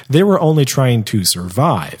crops. They were only trying to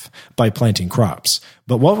survive by planting crops.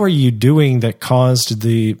 But what were you doing that caused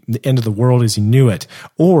the end of the world as you knew it?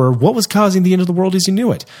 Or what was causing the end of the world as you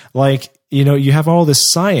knew it? Like, you know, you have all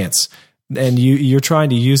this science and you're trying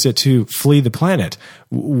to use it to flee the planet.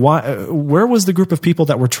 Where was the group of people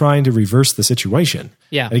that were trying to reverse the situation?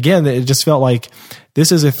 Yeah. Again, it just felt like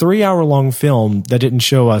this is a 3-hour-long film that didn't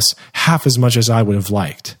show us half as much as I would have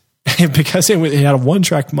liked. Because it had a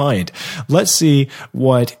one-track mind. Let's see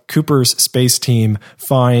what Cooper's space team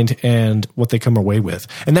find and what they come away with.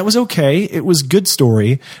 And that was okay. It was good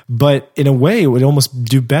story, but in a way, it would almost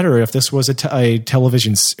do better if this was a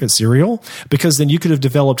television serial, because then you could have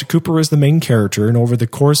developed Cooper as the main character, and over the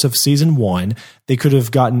course of season 1, they could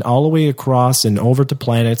have gotten all the way across and over to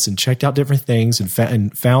planets and checked out different things and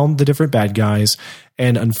found the different bad guys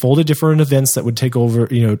and unfolded different events that would take over,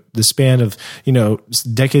 the span of,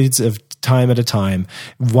 decades of time at a time,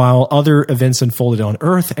 while other events unfolded on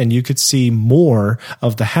Earth, and you could see more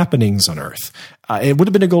of the happenings on Earth. It would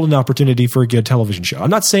have been a golden opportunity for a good television show. I'm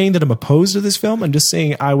not saying that I'm opposed to this film. I'm just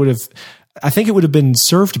saying I think it would have been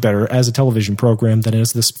served better as a television program than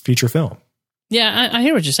as this feature film. Yeah, I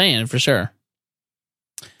hear what you're saying for sure.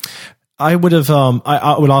 I would have.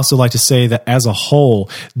 I would also like to say that as a whole,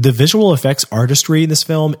 the visual effects artistry in this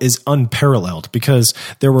film is unparalleled, because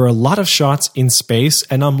there were a lot of shots in space,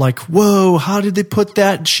 and I'm like, whoa, how did they put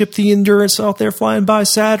that ship, the Endurance, out there flying by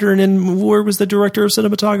Saturn? And where was the director of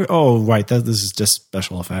cinematography? Oh, right, this is just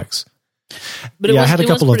special effects. But I had a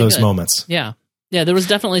couple of those moments. Yeah, there was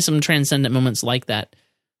definitely some transcendent moments like that.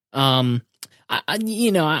 We've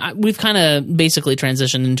kind of basically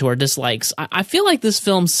transitioned into our dislikes. I feel like this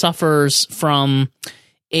film suffers from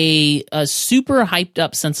a super hyped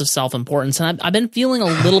up sense of self-importance. And I've been feeling a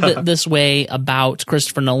little bit this way about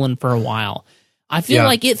Christopher Nolan for a while. I feel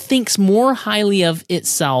like it thinks more highly of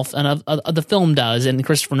itself and of the film does, and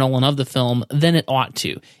Christopher Nolan of the film, than it ought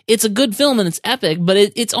to. It's a good film and it's epic, but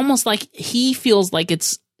it's almost like he feels like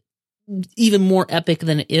it's even more epic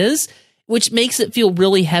than it is, which makes it feel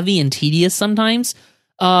really heavy and tedious sometimes.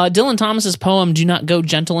 Dylan Thomas's poem, "Do Not Go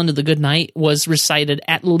Gentle Into the Good Night," was recited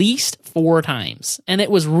at least 4 times, and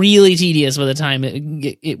it was really tedious by the time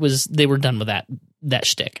they were done with that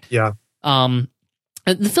shtick. Yeah.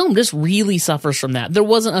 The film just really suffers from that. There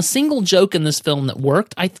wasn't a single joke in this film that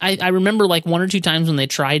worked. I remember like 1 or 2 times when they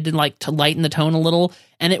tried to lighten the tone a little,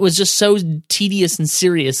 and it was just so tedious and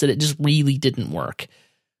serious that it just really didn't work.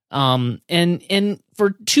 And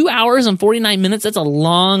for 2 hours and 49 minutes, that's a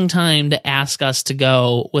long time to ask us to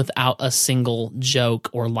go without a single joke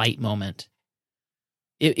or light moment.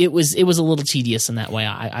 It was a little tedious in that way,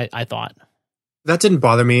 I thought. That didn't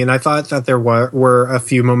bother me, and I thought that there were a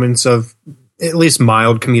few moments of at least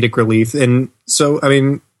mild comedic relief. And so, I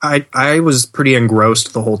mean, I was pretty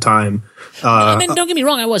engrossed the whole time. I mean, don't get me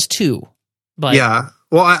wrong, I was too. But yeah.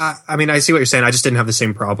 Well, I mean, I see what you're saying. I just didn't have the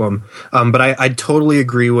same problem. But I totally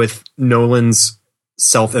agree with Nolan's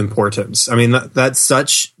self-importance. I mean, that's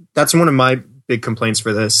one of my big complaints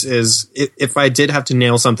for this is if I did have to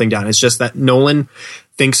nail something down, it's just that Nolan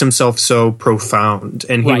thinks himself so profound,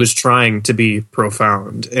 and he was trying to be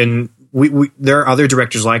profound. And there are other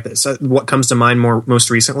directors like this. What comes to mind most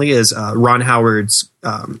recently is Ron Howard's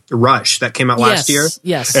Rush that came out last year.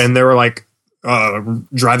 Yes. And they were like,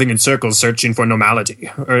 driving in circles searching for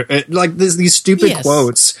normality, or like these stupid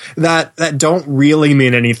quotes that don't really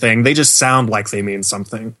mean anything. They just sound like they mean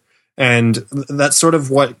something. And that's sort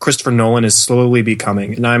of what Christopher Nolan is slowly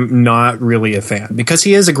becoming. And I'm not really a fan, because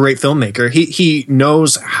he is a great filmmaker. He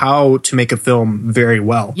knows how to make a film very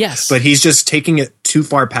well. Yes. But he's just taking it too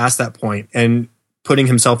far past that point and putting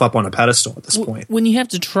himself up on a pedestal at this point. When you have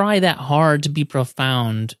to try that hard to be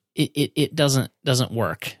profound, it doesn't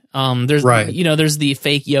work. There's there's the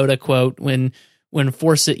fake Yoda quote, when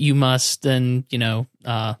force it you must, and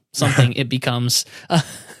something it becomes.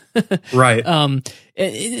 Right.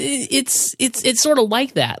 It's sort of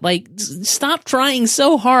like that. Like, stop trying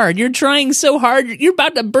so hard. You're trying so hard. You're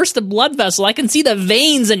about to burst a blood vessel. I can see the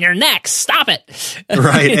veins in your neck. Stop it.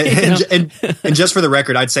 Right. And just for the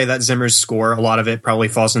record, I'd say that Zimmer's score, a lot of it probably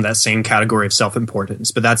falls in that same category of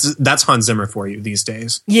self-importance. But that's Hans Zimmer for you these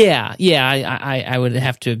days. Yeah. I would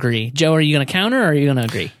have to agree. Joe, are you going to counter, or are you going to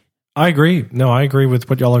agree? I agree. No, I agree with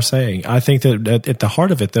what y'all are saying. I think that at the heart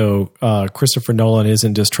of it, though, Christopher Nolan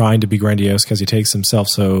isn't just trying to be grandiose because he takes himself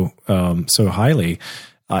so highly.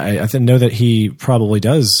 I know that he probably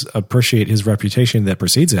does appreciate his reputation that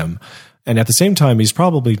precedes him. And at the same time, he's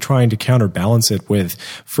probably trying to counterbalance it with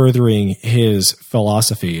furthering his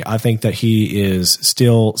philosophy. I think that he is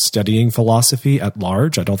still studying philosophy at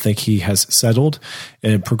large. I don't think he has settled.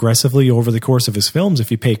 And progressively over the course of his films,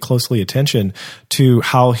 if you pay closely attention to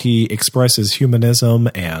how he expresses humanism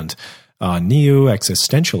and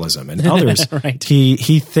neo-existentialism and others, right.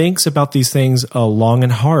 he thinks about these things long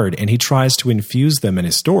and hard, and he tries to infuse them in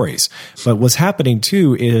his stories. But what's happening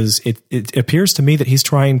too is it appears to me that he's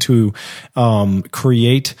trying to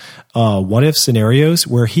create what-if scenarios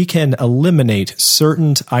where he can eliminate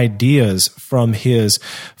certain ideas from his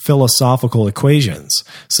philosophical equations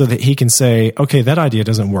so that he can say, okay, that idea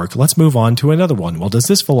doesn't work. Let's move on to another one. Well, does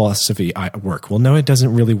this philosophy work? Well, no, it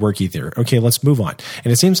doesn't really work either. Okay, let's move on.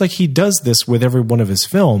 And it seems like he does does this with every one of his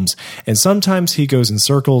films, and sometimes he goes in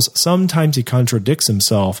circles, sometimes he contradicts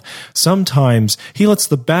himself, sometimes he lets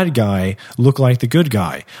the bad guy look like the good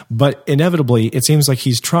guy, but inevitably it seems like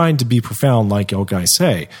he's trying to be profound, like you guys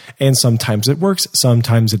say, and sometimes it works,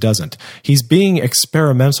 sometimes it doesn't. He's being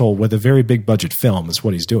experimental with a very big budget film is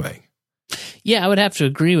what he's doing. Yeah, I would have to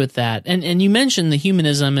agree with that. And you mentioned the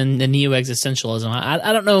humanism and the neo-existentialism.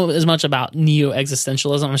 I don't know as much about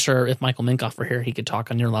neo-existentialism. I'm sure if Michael Minkoff were here, he could talk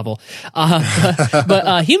on your level.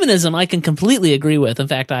 But humanism, I can completely agree with. In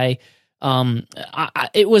fact,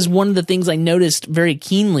 it was one of the things I noticed very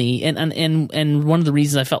keenly, and one of the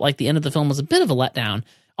reasons I felt like the end of the film was a bit of a letdown.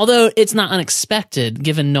 Although it's not unexpected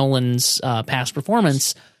given Nolan's past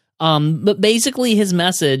performance. But basically his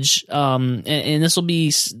message, and this will be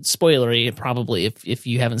spoilery probably if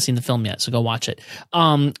you haven't seen the film yet, so go watch it.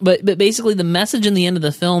 But basically the message in the end of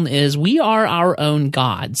the film is we are our own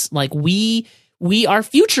gods. Like we our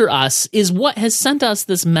future us is what has sent us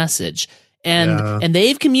this message. And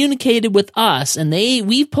they've communicated with us, and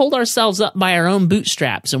we've pulled ourselves up by our own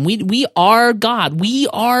bootstraps, and we are God. We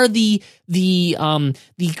are the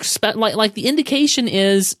indication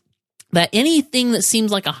is that anything that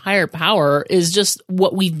seems like a higher power is just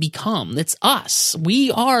what we've become. It's us.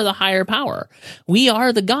 We are the higher power. We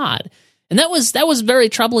are the God. And that was very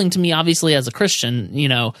troubling to me, obviously, as a Christian,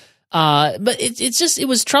 but it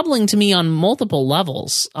was troubling to me on multiple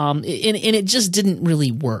levels. And it just didn't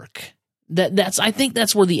really work. I think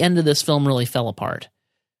that's where the end of this film really fell apart.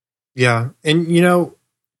 Yeah. And,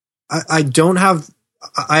 I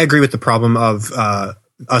agree with the problem of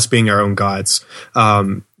us being our own gods.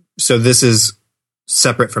 So this is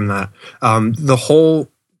separate from that. The whole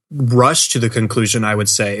rush to the conclusion, I would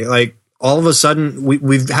say, like all of a sudden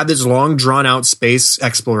we've had this long drawn out space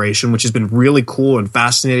exploration, which has been really cool and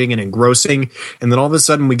fascinating and engrossing. And then all of a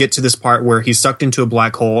sudden we get to this part where he's sucked into a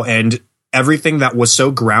black hole and everything that was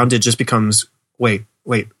so grounded just becomes, wait,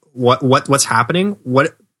 what's happening?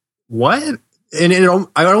 What? And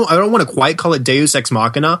I don't want to quite call it Deus Ex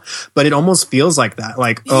Machina, but it almost feels like that.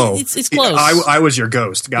 Like, it's close. I was your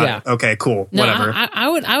ghost. Got it. Okay, cool. No, whatever. I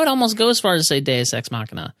would almost go as far as to say Deus Ex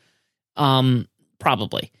Machina.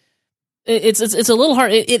 Probably. It's a little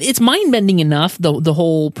hard. It's mind bending enough, the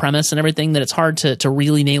whole premise and everything, that it's hard to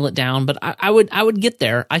really nail it down. But I would get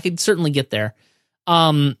there. I could certainly get there.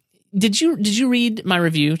 Did you read my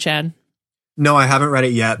review, Chad? No, I haven't read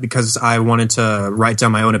it yet because I wanted to write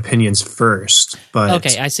down my own opinions first. But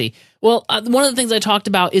okay, I see. Well, one of the things I talked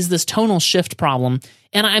about is this tonal shift problem,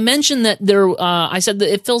 and I mentioned that I said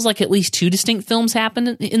that it feels like at least 2 distinct films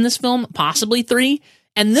happened in this film, possibly 3,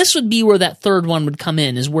 and this would be where that third one would come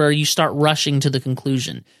in, is where you start rushing to the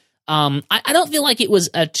conclusion. I don't feel like it was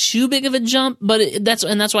too big of a jump, but that's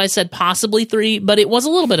why I said possibly 3. But it was a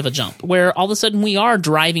little bit of a jump where all of a sudden we are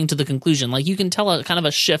driving to the conclusion. Like you can tell a kind of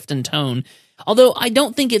a shift in tone. Although I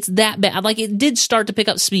don't think it's that bad. Like it did start to pick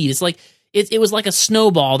up speed. It's like it was like a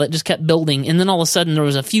snowball that just kept building, and then all of a sudden there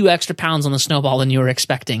was a few extra pounds on the snowball than you were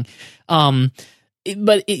expecting.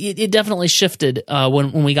 But it definitely shifted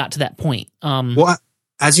when we got to that point. Well,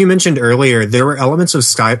 as you mentioned earlier, there were elements of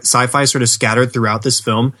sci-fi sort of scattered throughout this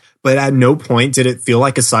film, but at no point did it feel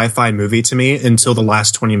like a sci-fi movie to me until the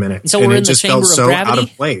last 20 minutes. So and we're it in the just chamber felt of so gravity? out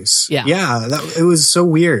of place. Yeah. It was so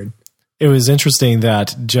weird. It was interesting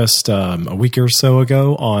that just a week or so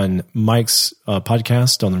ago on Mike's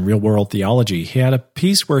podcast on the Real World Theology, he had a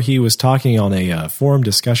piece where he was talking on a forum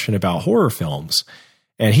discussion about horror films.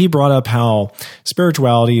 And he brought up how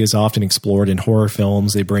spirituality is often explored in horror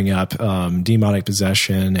films. They bring up demonic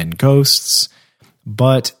possession and ghosts.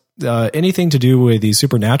 But anything to do with the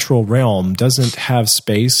supernatural realm doesn't have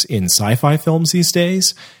space in sci-fi films these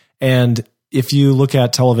days. And if you look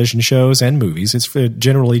at television shows and movies, it's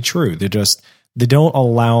generally true. They don't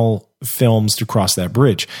allow films to cross that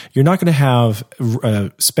bridge. You're not going to have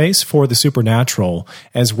space for the supernatural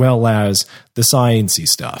as well as the sciencey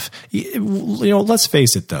stuff. Let's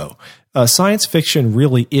face it though. Science fiction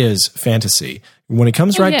really is fantasy. When it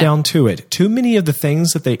comes down to it, too many of the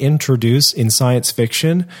things that they introduce in science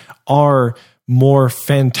fiction are more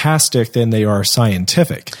fantastic than they are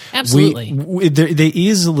scientific. Absolutely. They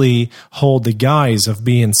easily hold the guise of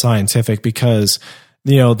being scientific because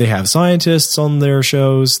they have scientists on their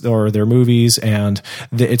shows or their movies, and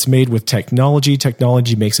it's made with technology.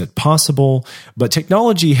 Technology makes it possible, but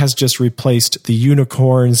technology has just replaced the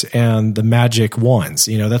unicorns and the magic wands.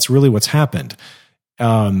 That's really what's happened.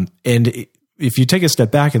 And if you take a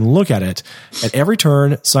step back and look at it, at every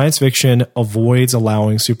turn, science fiction avoids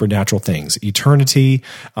allowing supernatural things, eternity,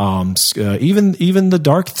 even the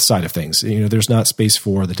dark side of things. There's not space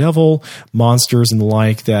for the devil, monsters, and the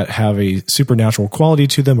like that have a supernatural quality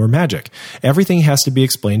to them or magic. Everything has to be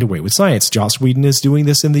explained away with science. Joss Whedon is doing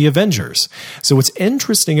this in The Avengers. So what's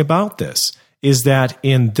interesting about this is that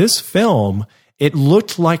in this film, it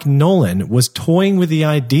looked like Nolan was toying with the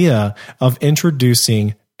idea of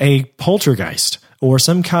introducing a poltergeist or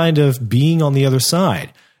some kind of being on the other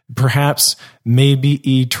side, perhaps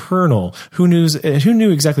maybe eternal. Who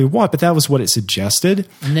knew exactly what? But that was what it suggested.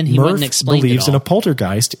 And then he went and explained believes it all. in a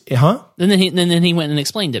poltergeist, huh? And then he went and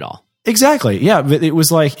explained it all. Exactly. Yeah, but it was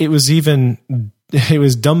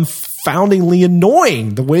dumbfoundingly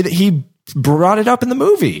annoying the way that he brought it up in the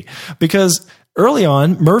movie, because early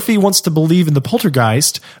on, Murphy wants to believe in the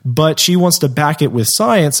poltergeist, but she wants to back it with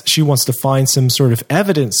science. She wants to find some sort of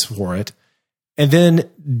evidence for it. And then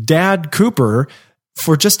Dad Cooper,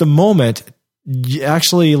 for just a moment,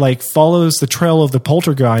 actually follows the trail of the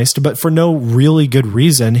poltergeist, but for no really good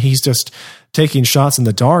reason. He's just taking shots in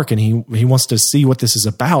the dark, and he wants to see what this is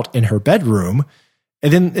about in her bedroom.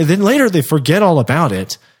 And then later they forget all about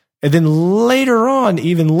it. And then later on,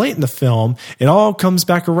 even late in the film, it all comes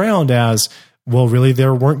back around as, well, really,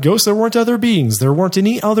 there weren't ghosts, there weren't other beings, there weren't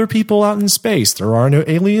any other people out in space, there are no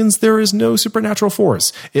aliens, there is no supernatural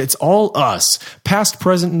force. It's all us, past,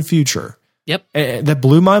 present, and future. Yep. That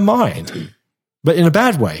blew my mind, but in a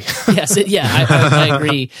bad way. Yes, I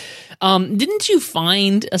agree. Didn't you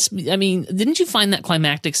find that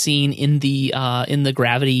climactic scene in the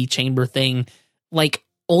gravity chamber thing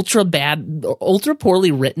ultra bad, ultra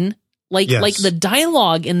poorly written? Yes. Like the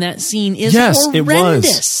dialogue in that scene is horrendous. It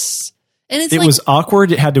was. And it was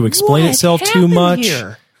awkward. It had to explain itself too much.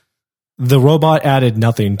 Here? The robot added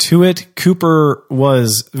nothing to it. Cooper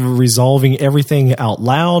was resolving everything out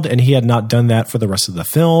loud, and he had not done that for the rest of the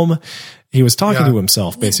film. He was talking to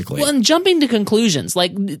himself, basically. Well, and jumping to conclusions,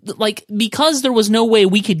 because there was no way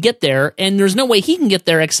we could get there, and there's no way he can get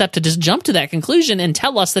there except to just jump to that conclusion and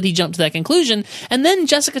tell us that he jumped to that conclusion. And then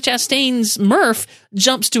Jessica Chastain's Murph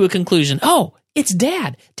jumps to a conclusion. Oh, it's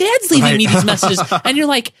Dad. Dad's leaving me these messages. And you're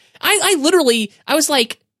like, I was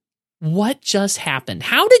like, what just happened?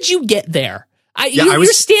 How did you get there? You're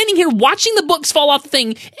standing here watching the books fall off the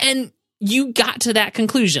thing, and you got to that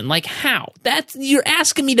conclusion. How? You're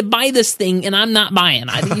asking me to buy this thing, and I'm not buying.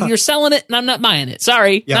 You're selling it, and I'm not buying it.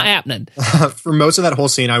 Sorry, not happening. For most of that whole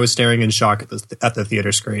scene, I was staring in shock at the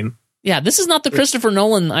theater screen. Yeah, this is not the Christopher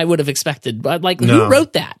Nolan I would have expected. But who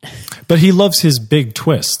wrote that? But he loves his big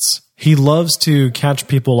twists. He loves to catch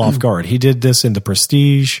people off guard. He did this in The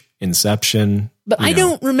Prestige, Inception. But I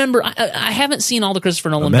don't remember. I haven't seen all the Christopher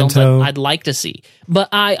Nolan Memento. films I'd like to see. But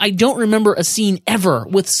I don't remember a scene ever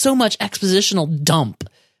with so much expositional dump.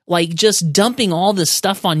 Just dumping all this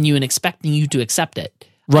stuff on you and expecting you to accept it.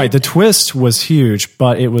 Right. The twist was huge,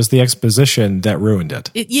 but it was the exposition that ruined it.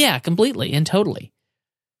 Yeah, completely and totally.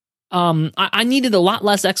 I needed a lot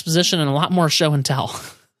less exposition and a lot more show and tell.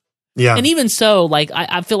 Yeah. And even so,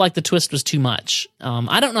 I feel like the twist was too much.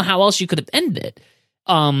 I don't know how else you could have ended it.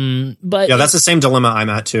 But yeah, that's the same dilemma I'm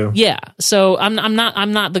at too. Yeah. So I'm not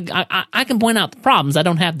I can point out the problems. I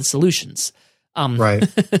don't have the solutions. Right.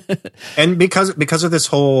 And because of this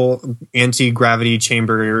whole anti-gravity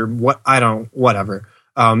chamber, whatever.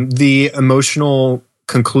 The emotional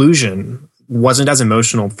conclusion wasn't as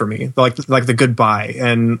emotional for me. Like the goodbye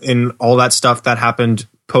and all that stuff that happened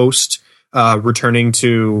post returning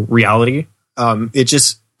to reality.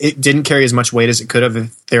 It didn't carry as much weight as it could have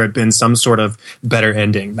if there had been some sort of better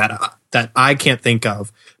ending that I can't think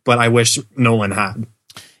of, but I wish Nolan had.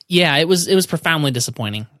 Yeah, it was profoundly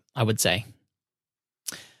disappointing, I would say.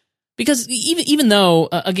 Because even though,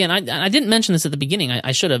 again, I didn't mention this at the beginning.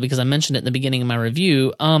 I should have, because I mentioned it in the beginning of my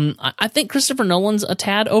review. I think Christopher Nolan's a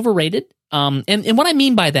tad overrated. And what I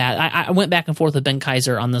mean by that, I went back and forth with Ben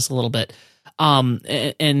Kaiser on this a little bit.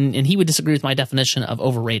 And he would disagree with my definition of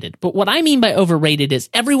overrated. But what I mean by overrated is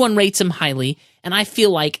everyone rates him highly, and I feel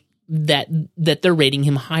like that they're rating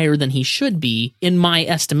him higher than he should be in my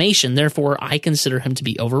estimation. Therefore, I consider him to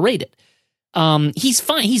be overrated. He's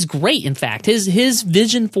fine. He's great. In fact, his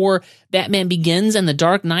vision for Batman Begins and The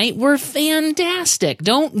Dark Knight were fantastic.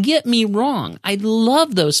 Don't get me wrong. I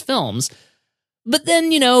love those films. But then,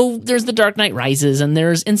 there's The Dark Knight Rises and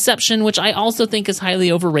there's Inception, which I also think is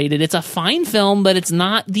highly overrated. It's a fine film, but it's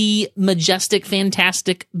not the majestic,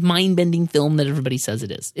 fantastic, mind-bending film that everybody says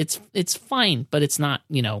it is. It's fine, but it's not,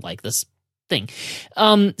 like this thing.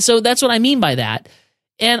 So that's what I mean by that.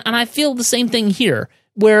 And I feel the same thing here,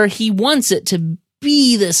 where he wants it to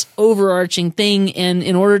be this overarching thing, and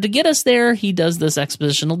in order to get us there, he does this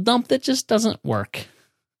expositional dump that just doesn't work.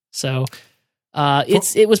 So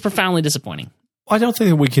it was profoundly disappointing. I don't think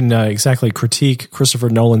that we can exactly critique Christopher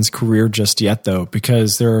Nolan's career just yet, though,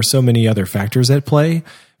 because there are so many other factors at play.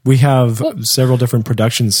 We have several different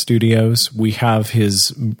production studios. We have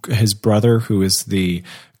his brother, who is the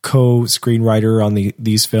co-screenwriter on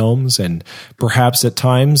these films, and perhaps at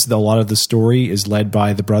times a lot of the story is led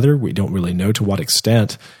by the brother. We don't really know to what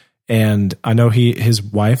extent. And I know his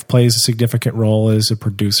wife plays a significant role as a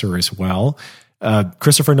producer as well.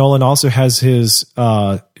 Christopher Nolan also has his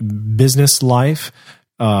business life,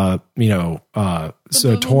 torn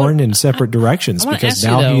in separate directions, because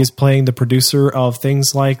now he is playing the producer of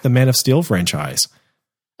things like the Man of Steel franchise.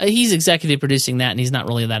 He's executive producing that, and he's not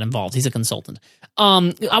really that involved. He's a consultant.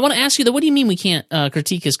 I want to ask you, though, what do you mean we can't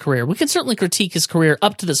critique his career? We can certainly critique his career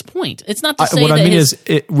up to this point. It's not to say what that I mean is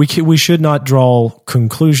we should not draw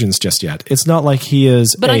conclusions just yet. It's not like he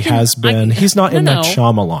is has-been. He's not in that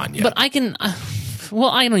Shyamalan yet. But I can... Well,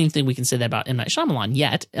 I don't even think we can say that about M. Night Shyamalan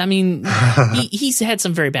yet. I mean, he's had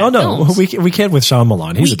some very bad films. We can't with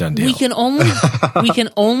Shyamalan. He's a done deal. We can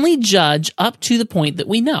only judge up to the point that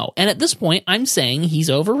we know. And at this point, I'm saying he's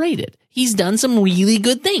overrated. He's done some really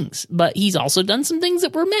good things, but he's also done some things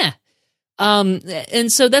that were meh. And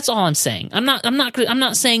so that's all I'm saying. I'm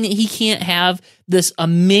not saying that he can't have this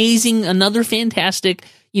amazing, another fantastic,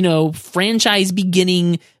 franchise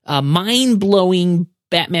beginning, mind-blowing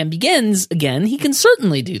Batman Begins again. He can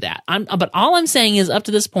certainly do that. But all I'm saying is, up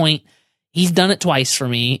to this point, he's done it twice for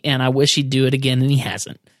me, and I wish he'd do it again, and he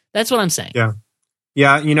hasn't. That's what I'm saying. Yeah.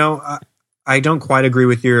 I don't quite agree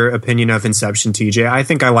with your opinion of Inception, TJ. I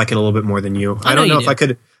think I like it a little bit more than you. I don't know if I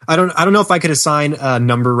could. I don't know if I could assign a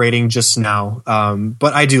number rating just now,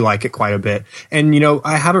 but I do like it quite a bit. And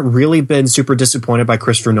I haven't really been super disappointed by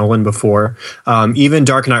Christopher Nolan before. Even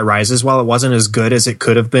Dark Knight Rises, while it wasn't as good as it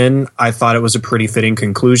could have been, I thought it was a pretty fitting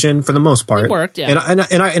conclusion for the most part. It worked, yeah.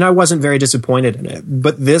 And I wasn't very disappointed in it.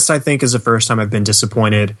 But this, I think, is the first time I've been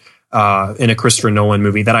disappointed in a Christopher Nolan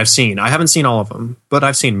movie that I've seen. I haven't seen all of them, but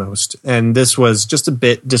I've seen most. And this was just a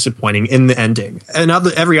bit disappointing in the ending. And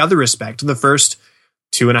every other respect, the first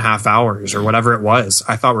 2.5 hours or whatever it was,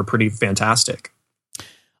 I thought were pretty fantastic.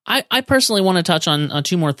 I personally want to touch on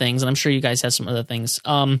two more things, and I'm sure you guys have some other things.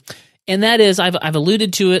 And that is, I've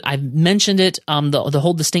alluded to it, I've mentioned it, the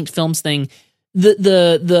whole distinct films thing.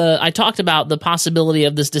 I talked about the possibility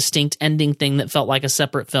of this distinct ending thing that felt like a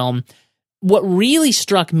separate film. What really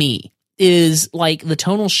struck me is like the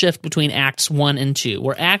tonal shift between acts 1 and 2,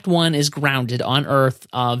 where act 1 is grounded on Earth,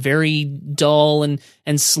 very dull and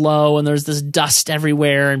slow, and there's this dust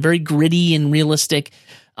everywhere and very gritty and realistic.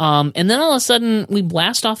 And then all of a sudden we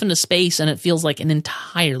blast off into space, and it feels like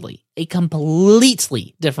a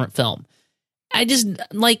completely different film. I just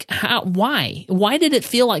why did it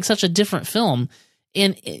feel like such a different film?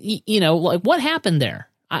 And what happened there?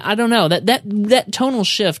 I don't know. That tonal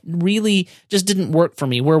shift really just didn't work for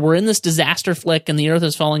me, where we're in this disaster flick and the Earth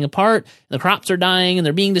is falling apart, the crops are dying and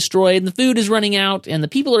they're being destroyed and the food is running out and the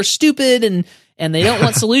people are stupid and they don't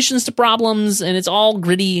want solutions to problems, and it's all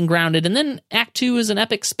gritty and grounded. And then Act 2 is an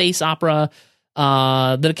epic space opera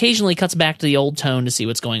that occasionally cuts back to the old tone to see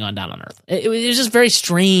what's going on down on Earth. It was just very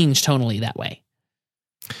strange tonally that way.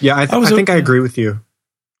 Yeah, I think I agree with you.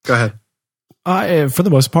 Go ahead. For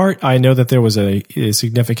the most part, I know that there was a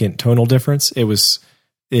significant tonal difference. It was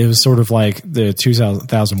sort of like the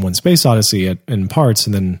 2001 Space Odyssey in parts,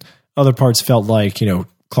 and then other parts felt like,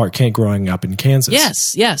 Clark Kent growing up in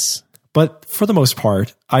Kansas. Yes. But for the most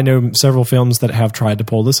part, I know several films that have tried to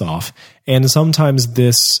pull this off, and sometimes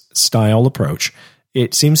this style approach,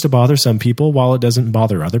 it seems to bother some people while it doesn't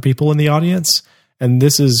bother other people in the audience. And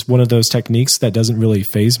this is one of those techniques that doesn't really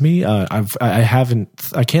faze me. I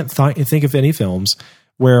can't think of any films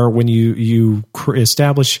where when you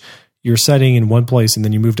establish your setting in one place and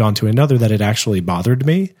then you moved on to another that it actually bothered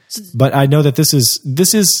me. But I know that this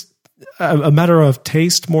is a matter of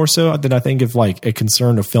taste more so than I think of like a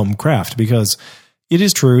concern of film craft, because it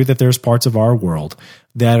is true that there's parts of our world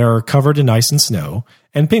that are covered in ice and snow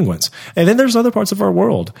and penguins. And then there's other parts of our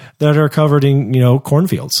world that are covered in,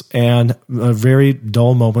 cornfields and very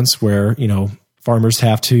dull moments where, farmers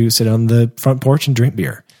have to sit on the front porch and drink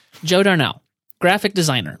beer. Joe Darnell, graphic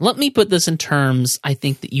designer. Let me put this in terms I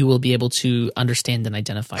think that you will be able to understand and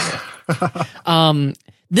identify with.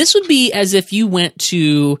 This would be as if you went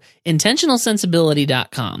to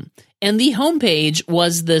intentionalsensibility.com and the homepage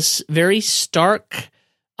was this very stark,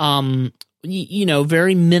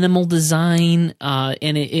 very minimal design,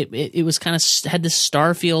 and it was kind of had this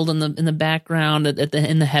star field in the background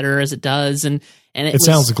in the header as it does, and it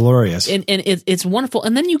sounds glorious, and it's wonderful.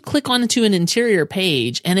 And then you click onto an interior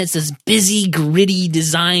page, and it's this busy, gritty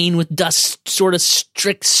design with dust sort of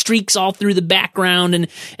streaks all through the background, and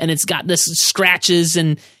it's got this scratches,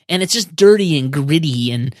 and it's just dirty and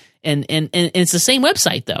gritty, and it's the same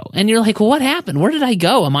website though. And you're like, well, what happened? Where did I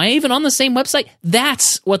go? Am I even on the same website?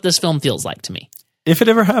 That's what this film feels like to me. If it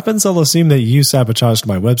ever happens, I'll assume that you sabotaged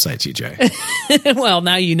my website, TJ. Well,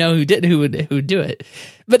 now you know who would do it.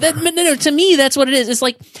 But no, to me, that's what it is. It's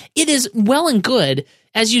like, it is well and good,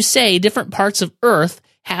 as you say, different parts of Earth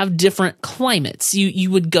have different climates.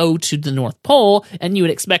 You would go to the North Pole and you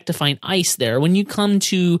would expect to find ice there. When you come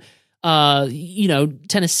to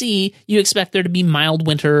Tennessee, you expect there to be mild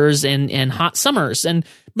winters and hot summers.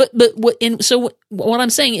 But what I'm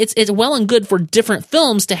saying, it's well and good for different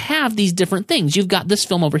films to have these different things. You've got this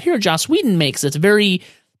film over here, Joss Whedon makes, that's very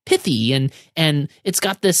pithy and it's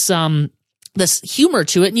got this humor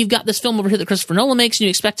to it, and you've got this film over here that Christopher Nolan makes, and you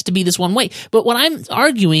expect it to be this one way. But what I'm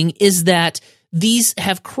arguing is that these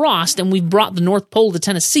have crossed, and we've brought the North Pole to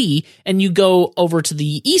Tennessee, and you go over to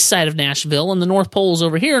the east side of Nashville, and the North Pole is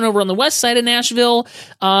over here, and over on the west side of Nashville,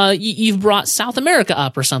 you've brought South America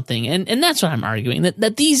up or something, and that's what I'm arguing, that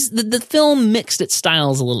the film mixed its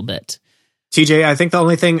styles a little bit. TJ, I think the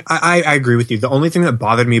only thing, I agree with you, the only thing that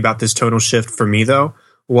bothered me about this tonal shift for me, though,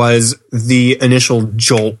 was the initial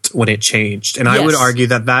jolt when it changed. And I would argue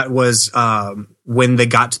that was when they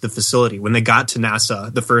got to the facility, when they got to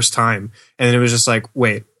NASA the first time. And it was just like,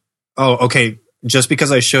 wait, oh, okay, just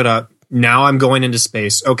because I showed up, now I'm going into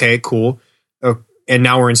space. Okay, cool. Oh, and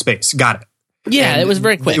now we're in space. Got it. Yeah, and it was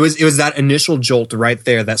very quick. It was that initial jolt right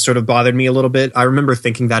there that sort of bothered me a little bit. I remember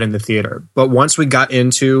thinking that in the theater. But once we got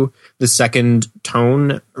into the second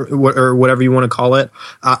tone, or whatever you want to call it,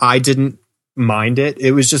 I didn't mind it.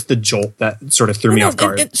 It was just the jolt that sort of threw me off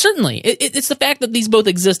guard. Certainly. It's the fact that these both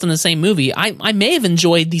exist in the same movie. I may have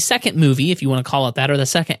enjoyed the second movie, if you want to call it that, or the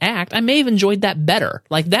second act. I may have enjoyed that better.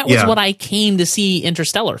 Like, that was what I came to see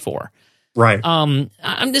Interstellar for. Right. I'm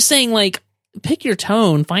just saying, like, pick your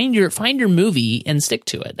tone, find your movie, and stick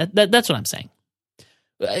to it. That's what I'm saying.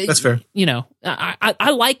 That's fair.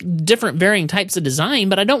 I like different varying types of design,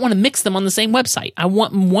 but I don't want to mix them on the same website. I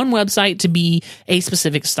want one website to be a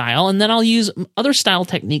specific style, and then I'll use other style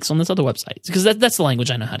techniques on this other website, because that's the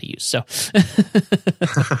language I know how to use. So,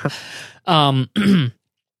 and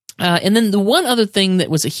then the one other thing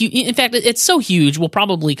that was a huge, in fact, it's so huge, we'll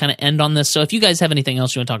probably kind of end on this. So if you guys have anything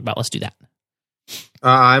else you want to talk about, let's do that.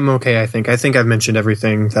 I'm okay, I think. I think I've mentioned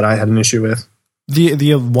everything that I had an issue with.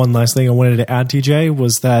 The one last thing I wanted to add, TJ,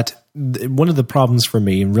 was that one of the problems for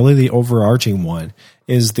me, and really the overarching one,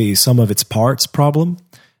 is the sum of its parts problem.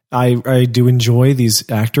 I do enjoy these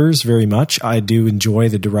actors very much. I do enjoy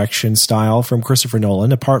the direction style from Christopher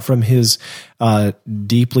Nolan, apart from his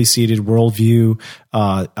deeply seated worldview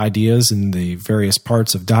ideas in the various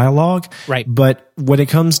parts of dialogue. Right. But when it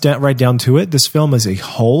comes right down to it, this film as a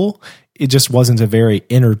whole, it just wasn't a very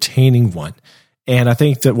entertaining one. And I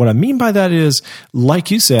think that what I mean by that is, like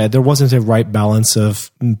you said, there wasn't a right balance of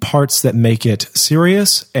parts that make it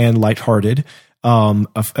serious and lighthearted, giving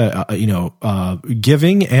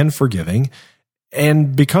and forgiving.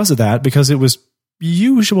 And because of that, because it was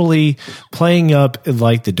usually playing up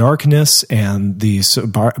like the darkness and the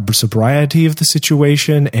sobriety of the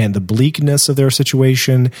situation and the bleakness of their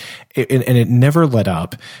situation, and it never let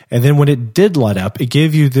up. And then when it did let up, it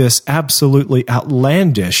gave you this absolutely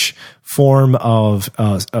outlandish form of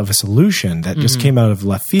a solution that just came out of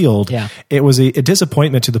left field. Yeah. It was a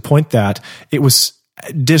disappointment to the point that it was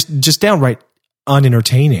just downright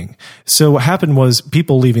unentertaining. So what happened was,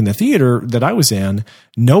 people leaving the theater that I was in,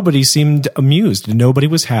 nobody seemed amused. Nobody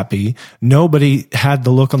was happy. Nobody had the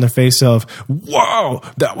look on their face of, wow,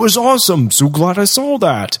 that was awesome. So glad I saw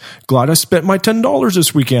that. Glad I spent my $10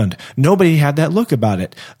 this weekend. Nobody had that look about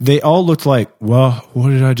it. They all looked like, well, what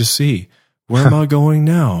did I just see? Where am I going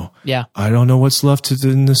now? Yeah. I don't know what's left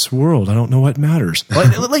in this world. I don't know what matters.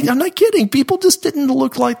 Like, I'm not kidding. People just didn't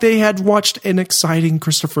look like they had watched an exciting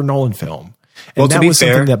Christopher Nolan film. And that was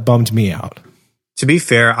something that bummed me out. To be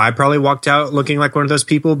fair, I probably walked out looking like one of those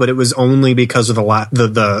people, but it was only because of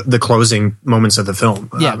the closing moments of the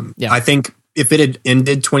film. Yeah. I think if it had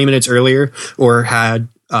ended 20 minutes earlier, or had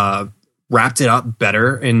wrapped it up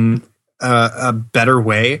better in a better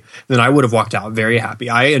way, then I would have walked out very happy.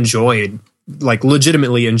 I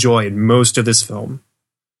legitimately enjoyed most of this film.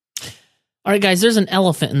 All right, guys, there's an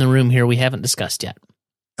elephant in the room here we haven't discussed yet.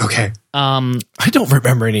 Okay. I don't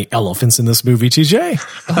remember any elephants in this movie, TJ.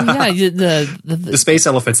 Oh yeah, the space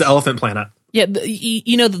elephants, the elephant planet. Yeah,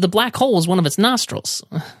 you know that the black hole is one of its nostrils.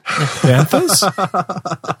 Banthas?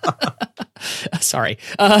 Sorry.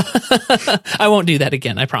 I won't do that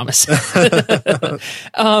again, I promise.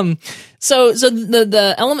 So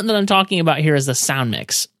the element that I'm talking about here is the sound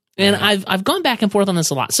mix. And I've gone back and forth on this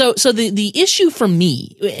a lot. So the issue for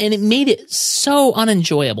me, and it made it so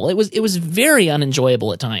unenjoyable. It was very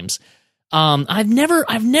unenjoyable at times. I've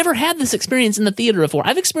never had this experience in the theater before.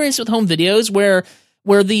 I've experienced it with home videos where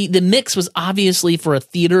the mix was obviously for a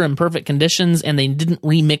theater in perfect conditions, and they didn't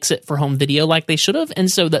remix it for home video like they should have, and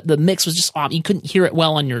so the mix was just off. You couldn't hear it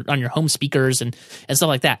well on your home speakers and stuff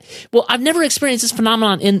like that. Well, I've never experienced this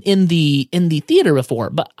phenomenon in the theater before,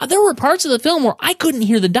 but there were parts of the film where I couldn't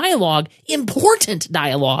hear the dialogue, important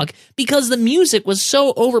dialogue, because the music was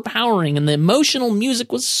so overpowering and the emotional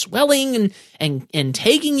music was swelling and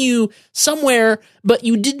taking you somewhere, but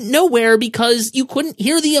you didn't know where because you couldn't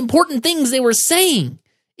hear the important things they were saying.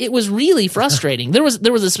 It was really frustrating. There was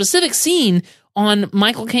a specific scene on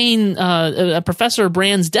Michael Caine, Professor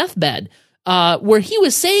Brand's deathbed, where he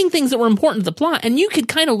was saying things that were important to the plot, and you could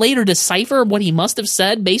kind of later decipher what he must have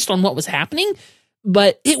said based on what was happening.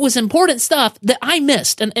 But it was important stuff that I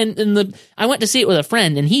missed, and I went to see it with a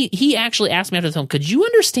friend, and he actually asked me after the film, "Could you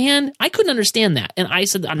understand?" I couldn't understand that, and I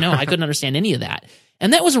said, "No, I couldn't understand any of that,"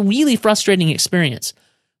 and that was a really frustrating experience.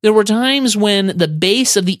 There were times when the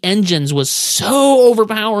bass of the engines was so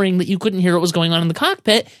overpowering that you couldn't hear what was going on in the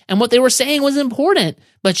cockpit, and what they were saying was important,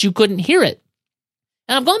 but you couldn't hear it.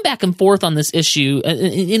 And I've gone back and forth on this issue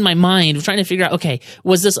in my mind, trying to figure out, okay,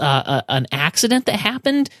 was this an accident that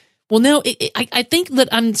happened? Well, no, I think that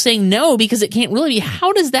I'm saying no, because it can't really be.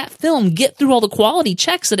 How does that film get through all the quality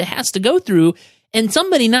checks that it has to go through, and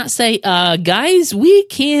somebody not say, guys, we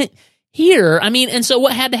can't hear? I mean, and so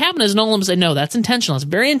what had to happen is Nolan said, no, that's intentional. It's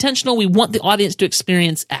very intentional. We want the audience to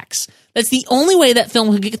experience X. That's the only way that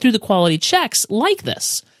film could get through the quality checks like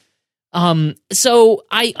this. So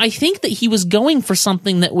I think that he was going for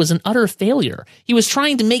something that was an utter failure. He was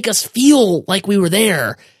trying to make us feel like we were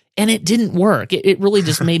there, and it didn't work. It really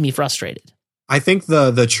just made me frustrated. I think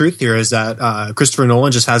the truth here is that Christopher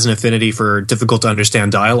Nolan just has an affinity for difficult to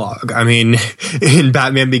understand dialogue. I mean, in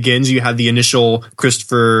Batman Begins, you had the initial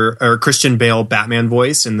Christian Bale Batman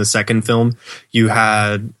voice. In the second film, you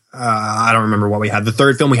had I don't remember what we had. The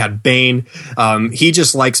third film, we had Bane. He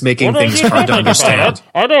just likes making things hard to understand.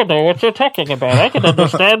 I don't know what you're talking about. I can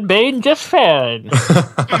understand Bane just fine.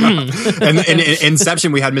 And in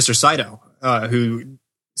Inception, we had Mr. Saito, who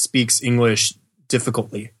speaks English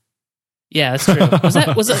difficultly. Yeah, that's true. Was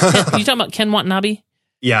that you talking about Ken Watanabe?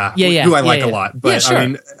 Yeah. Who I like a lot. But sure. I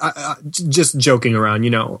mean, just joking around,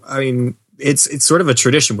 I mean, it's sort of a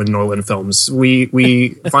tradition with Nolan films.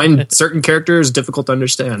 We find certain characters difficult to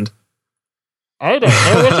understand. I don't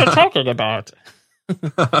know what you're talking about.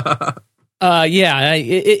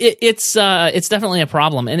 It's definitely a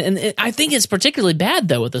problem, and I think it's particularly bad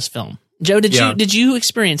though with this film. Joe, did you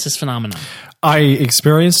experience this phenomenon? I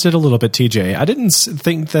experienced it a little bit, TJ. I didn't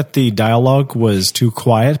think that the dialogue was too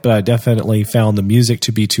quiet, but I definitely found the music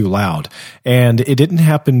to be too loud. And it didn't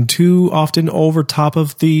happen too often over top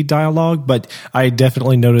of the dialogue, but I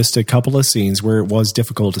definitely noticed a couple of scenes where it was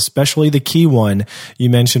difficult, especially the key one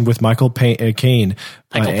you mentioned with Michael Caine.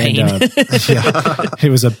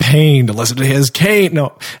 It was a pain to listen to his Caine.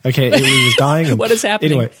 No, okay, he was dying. What is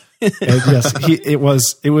happening? Anyway. Yes,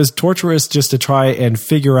 it was torturous just to try and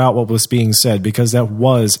figure out what was being said, because that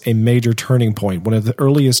was a major turning point, one of the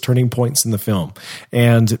earliest turning points in the film.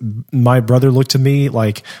 And my brother looked at me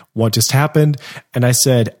like, what just happened? And I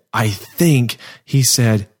said, I think he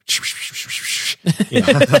said,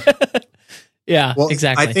 yeah, well,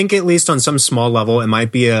 exactly. I think at least on some small level, it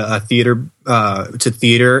might be a theater to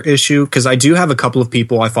theater issue, because I do have a couple of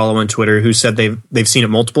people I follow on Twitter who said they've seen it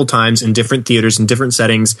multiple times in different theaters in different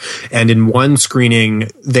settings, and in one screening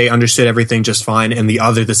they understood everything just fine, and the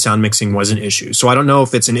other, the sound mixing was an issue. So I don't know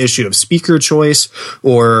if it's an issue of speaker choice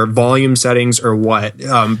or volume settings or what,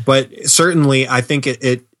 but certainly I think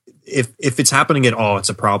if it's happening at all, it's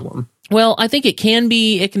a problem. Well, I think it can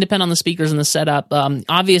be. It can depend on the speakers and the setup.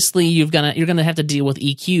 Obviously, you're gonna have to deal with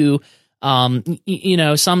EQ.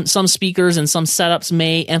 Some speakers and some setups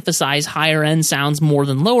may emphasize higher end sounds more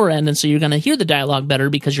than lower end, and so you're gonna hear the dialogue better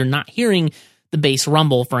because you're not hearing the bass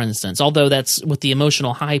rumble, for instance. Although that's with the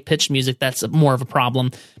emotional high pitched music, that's more of a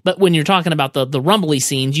problem. But when you're talking about the rumbly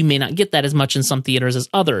scenes, you may not get that as much in some theaters as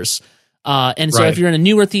others. And so if you're in a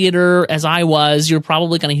newer theater, as I was, you're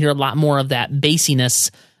probably going to hear a lot more of that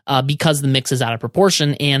bassiness. Because the mix is out of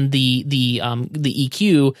proportion, and the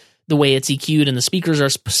EQ, the way it's EQ'd and the speakers are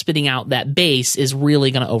spitting out that bass is really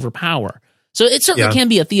going to overpower. So it certainly can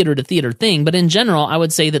be a theater to theater thing, but in general, I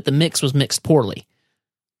would say that the mix was mixed poorly.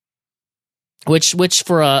 Which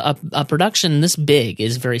for a production this big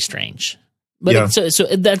is very strange. But so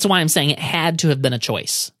that's why I'm saying it had to have been a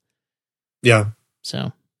choice. Yeah.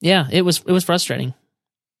 So yeah, it was frustrating.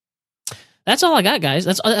 That's all I got, guys.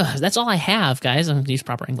 That's all I have, guys. I'm going to use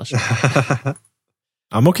proper English.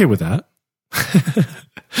 I'm okay with that.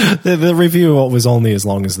 the review was only as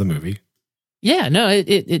long as the movie. Yeah, no,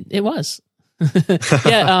 it was.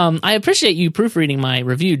 Yeah, I appreciate you proofreading my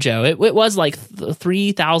review, Joe. It was like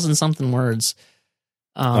 3,000 something words.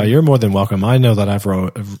 You're more than welcome. I know that I've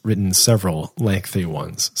written several lengthy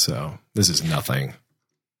ones, so this is nothing.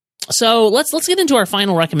 So let's get into our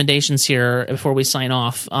final recommendations here before we sign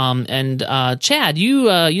off. Chad,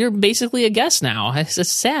 you're basically a guest now.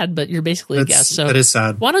 It's sad, but you're basically a guest. So that is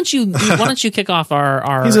sad. Why don't you kick off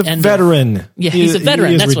our? He's a veteran. Yeah, he's a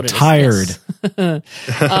veteran. That's retired. What it is.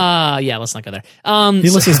 Yes. Yeah, let's not go there. He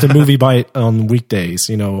listens to MovieByte on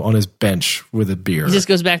weekdays. On his bench with a beer. He just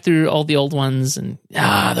goes back through all the old ones, and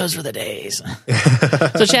those were the days.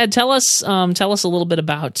 So, Chad, tell us a little bit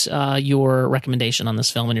about your recommendation on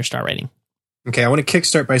this film and your star rating. Okay, I want to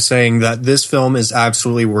kickstart by saying that this film is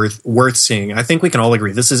absolutely worth seeing. I think we can all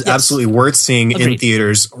agree this is absolutely worth seeing in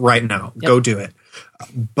theaters right now. Yep. Go do it.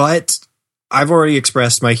 But I've already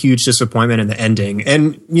expressed my huge disappointment in the ending,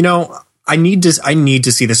 and I need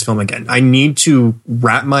to see this film again. I need to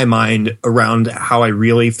wrap my mind around how I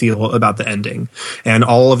really feel about the ending and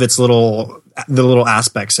all of its the little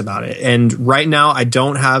aspects about it. And right now, I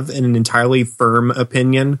don't have an entirely firm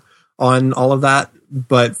opinion on all of that.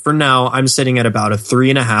 But for now, I'm sitting at about a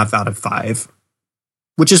 3.5 out of 5,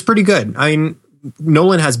 which is pretty good. I mean,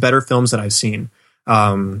 Nolan has better films that I've seen.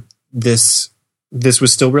 This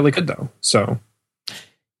was still really good, though. So,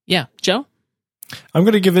 yeah, Joe, I'm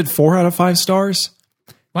going to give it 4 out of 5 stars.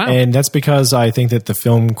 Wow, and that's because I think that the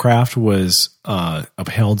film craft was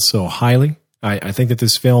upheld so highly. I think that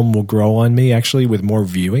this film will grow on me actually with more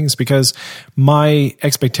viewings because my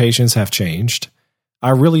expectations have changed. I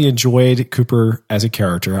really enjoyed Cooper as a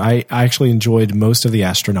character. I actually enjoyed most of the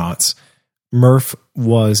astronauts. Murph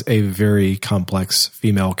was a very complex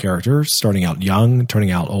female character, starting out young, turning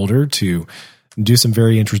out older to do some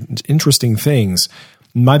very interesting things.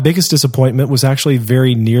 My biggest disappointment was actually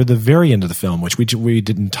very near the very end of the film, which we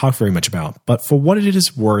didn't talk very much about. But for what it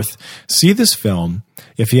is worth, see this film.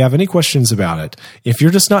 If you have any questions about it, if you're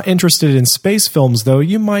just not interested in space films, though,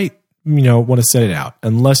 you might want to set it out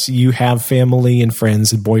unless you have family and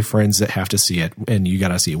friends and boyfriends that have to see it and you got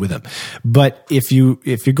to see it with them. But if you're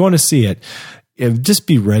going to see it, just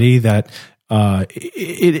be ready that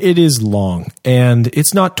it is long and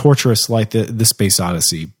it's not torturous like the Space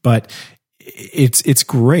Odyssey, but it's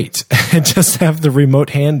great. Just have the remote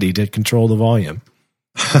handy to control the volume.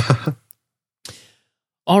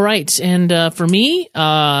 All right, and for me,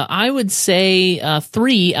 I would say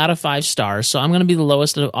 3 out of 5 stars. So I'm going to be the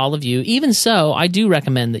lowest of all of you. Even so, I do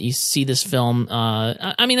recommend that you see this film.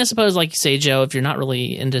 I mean, I suppose, like you say, Joe, if you're not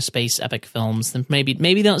really into space epic films, then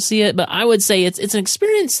maybe don't see it. But I would say it's an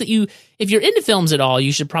experience that if you're into films at all,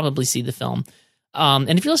 you should probably see the film.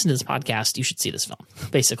 And if you're listening to this podcast, you should see this film,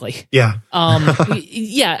 basically. Yeah.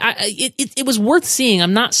 It was worth seeing.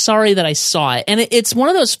 I'm not sorry that I saw it. And it's one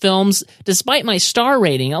of those films, despite my star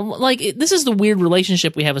rating, this is the weird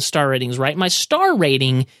relationship we have with star ratings, right? My star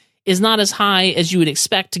rating is not as high as you would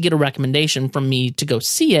expect to get a recommendation from me to go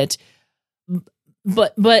see it.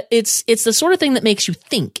 But it's the sort of thing that makes you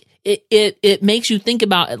think. It makes you think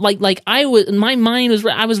about it. I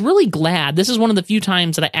was really glad. This is one of the few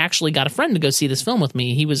times that I actually got a friend to go see this film with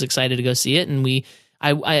me. He was excited to go see it, and he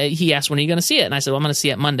asked, when are you going to see it? And I said, well, I'm going to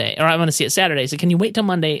see it Monday, or I'm going to see it Saturday. He said, can you wait till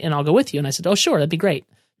Monday and I'll go with you? And I said, oh, sure, that'd be great.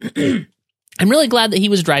 I'm really glad that he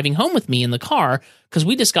was driving home with me in the car because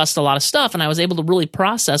we discussed a lot of stuff, and I was able to really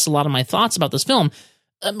process a lot of my thoughts about this film.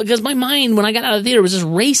 Because my mind, when I got out of the theater, was just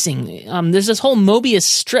racing. There's this whole Mobius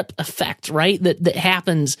strip effect, right, that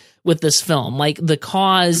happens with this film. Like, the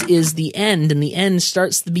cause is the end, and the end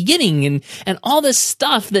starts the beginning, and all this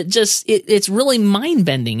stuff that just it's really mind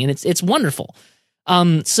bending, and it's wonderful.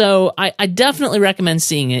 So I definitely recommend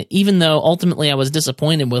seeing it, even though ultimately I was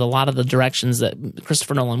disappointed with a lot of the directions that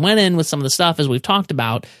Christopher Nolan went in with some of the stuff, as we've talked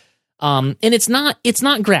about. And it's not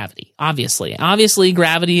Gravity, obviously. Obviously,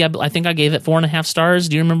 Gravity, I think I gave it 4.5 stars.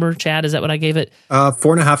 Do you remember, Chad? Is that what I gave it?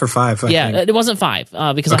 4.5 or 5. I think. It wasn't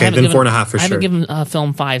 5 because okay, I haven't then 4.5 for sure. I haven't given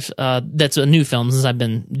film 5. That's a new film since I've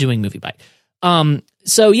been doing MovieByte.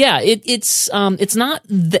 So yeah, it's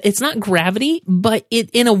not Gravity, but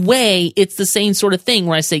in a way it's the same sort of thing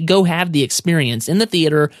where I say go have the experience in the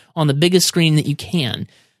theater on the biggest screen that you can,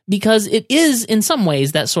 because it is in some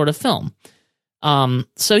ways that sort of film.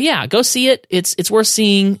 So yeah, go see it. It's worth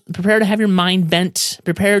seeing. Prepare to have your mind bent.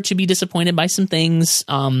 Prepare to be disappointed by some things.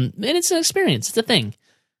 And it's an experience. It's a thing,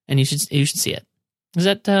 and you should see it. Does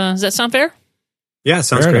that sound fair? Yeah,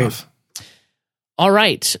 sounds Fair great. enough. All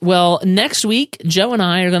right. Well, next week, Joe and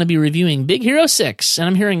I are going to be reviewing Big Hero 6, and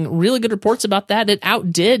I'm hearing really good reports about that. It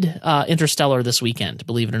outdid Interstellar this weekend,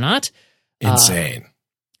 believe it or not. Insane.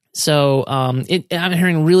 So I'm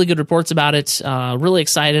hearing really good reports about it. Really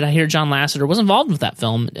excited. I hear John Lasseter was involved with that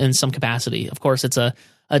film in some capacity. Of course, it's a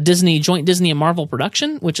joint Disney and Marvel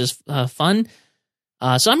production, which is fun.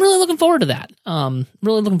 So I'm really looking forward to that.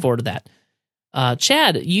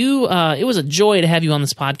 Chad, it was a joy to have you on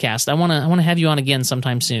this podcast. I want to have you on again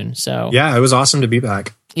sometime soon. So yeah, it was awesome to be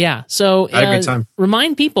back. Yeah, so I had a great time.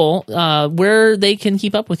 Remind people where they can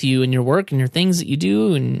keep up with you and your work and your things that you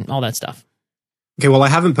do and all that stuff. Okay, well, I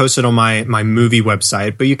haven't posted on my movie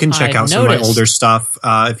website, but you can check out some of my older stuff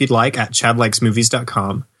if you'd like at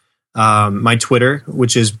chadlikesmovies.com. My Twitter,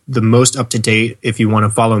 which is the most up to date if you want to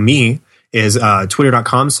follow me, is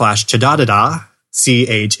twitter.com/chadadada.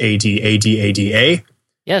 CHADADADA.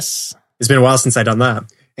 Yes. It's been a while since I've done that.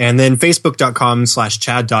 And then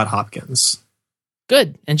facebook.com/chad.hopkins.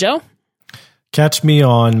 Good. And Joe? Catch me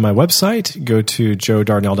on my website. Go to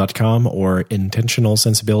joedarnell.com or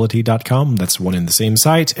intentionalsensibility.com. That's one in the same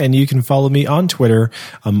site. And you can follow me on Twitter.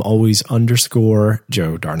 I'm always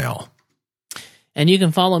 _Joe Darnell. And you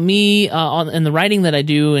can follow me in the writing that I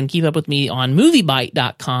do and keep up with me on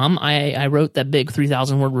MovieByte.com. I wrote that big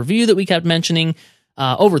 3,000-word review that we kept mentioning,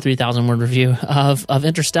 over 3,000-word review of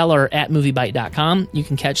Interstellar at MovieByte.com. You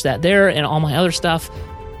can catch that there and all my other stuff.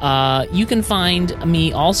 You can find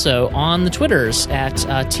me also on the Twitters at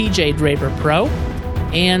TJ Draper Pro.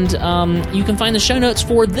 And you can find the show notes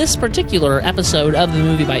for this particular episode of the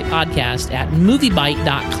MovieByte podcast at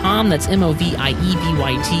MovieByte.com. That's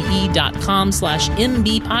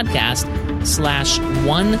MovieByte.com/MB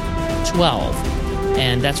podcast/112.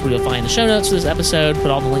 And that's where you'll find the show notes for this episode,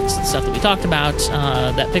 put all the links to the stuff that we talked about.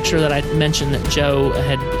 That picture that I mentioned that Joe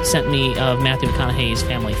had sent me of Matthew McConaughey's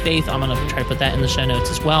family faith, I'm going to try to put that in the show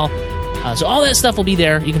notes as well. So all that stuff will be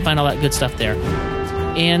there. You can find all that good stuff there.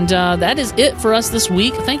 And that is it for us this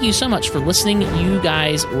week. Thank you so much for listening. You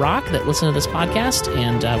guys rock that listen to this podcast,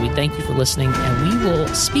 and we thank you for listening, and we will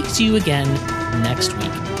speak to you again next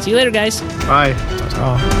week. See you later, guys. Bye.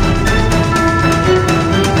 Ta-ta.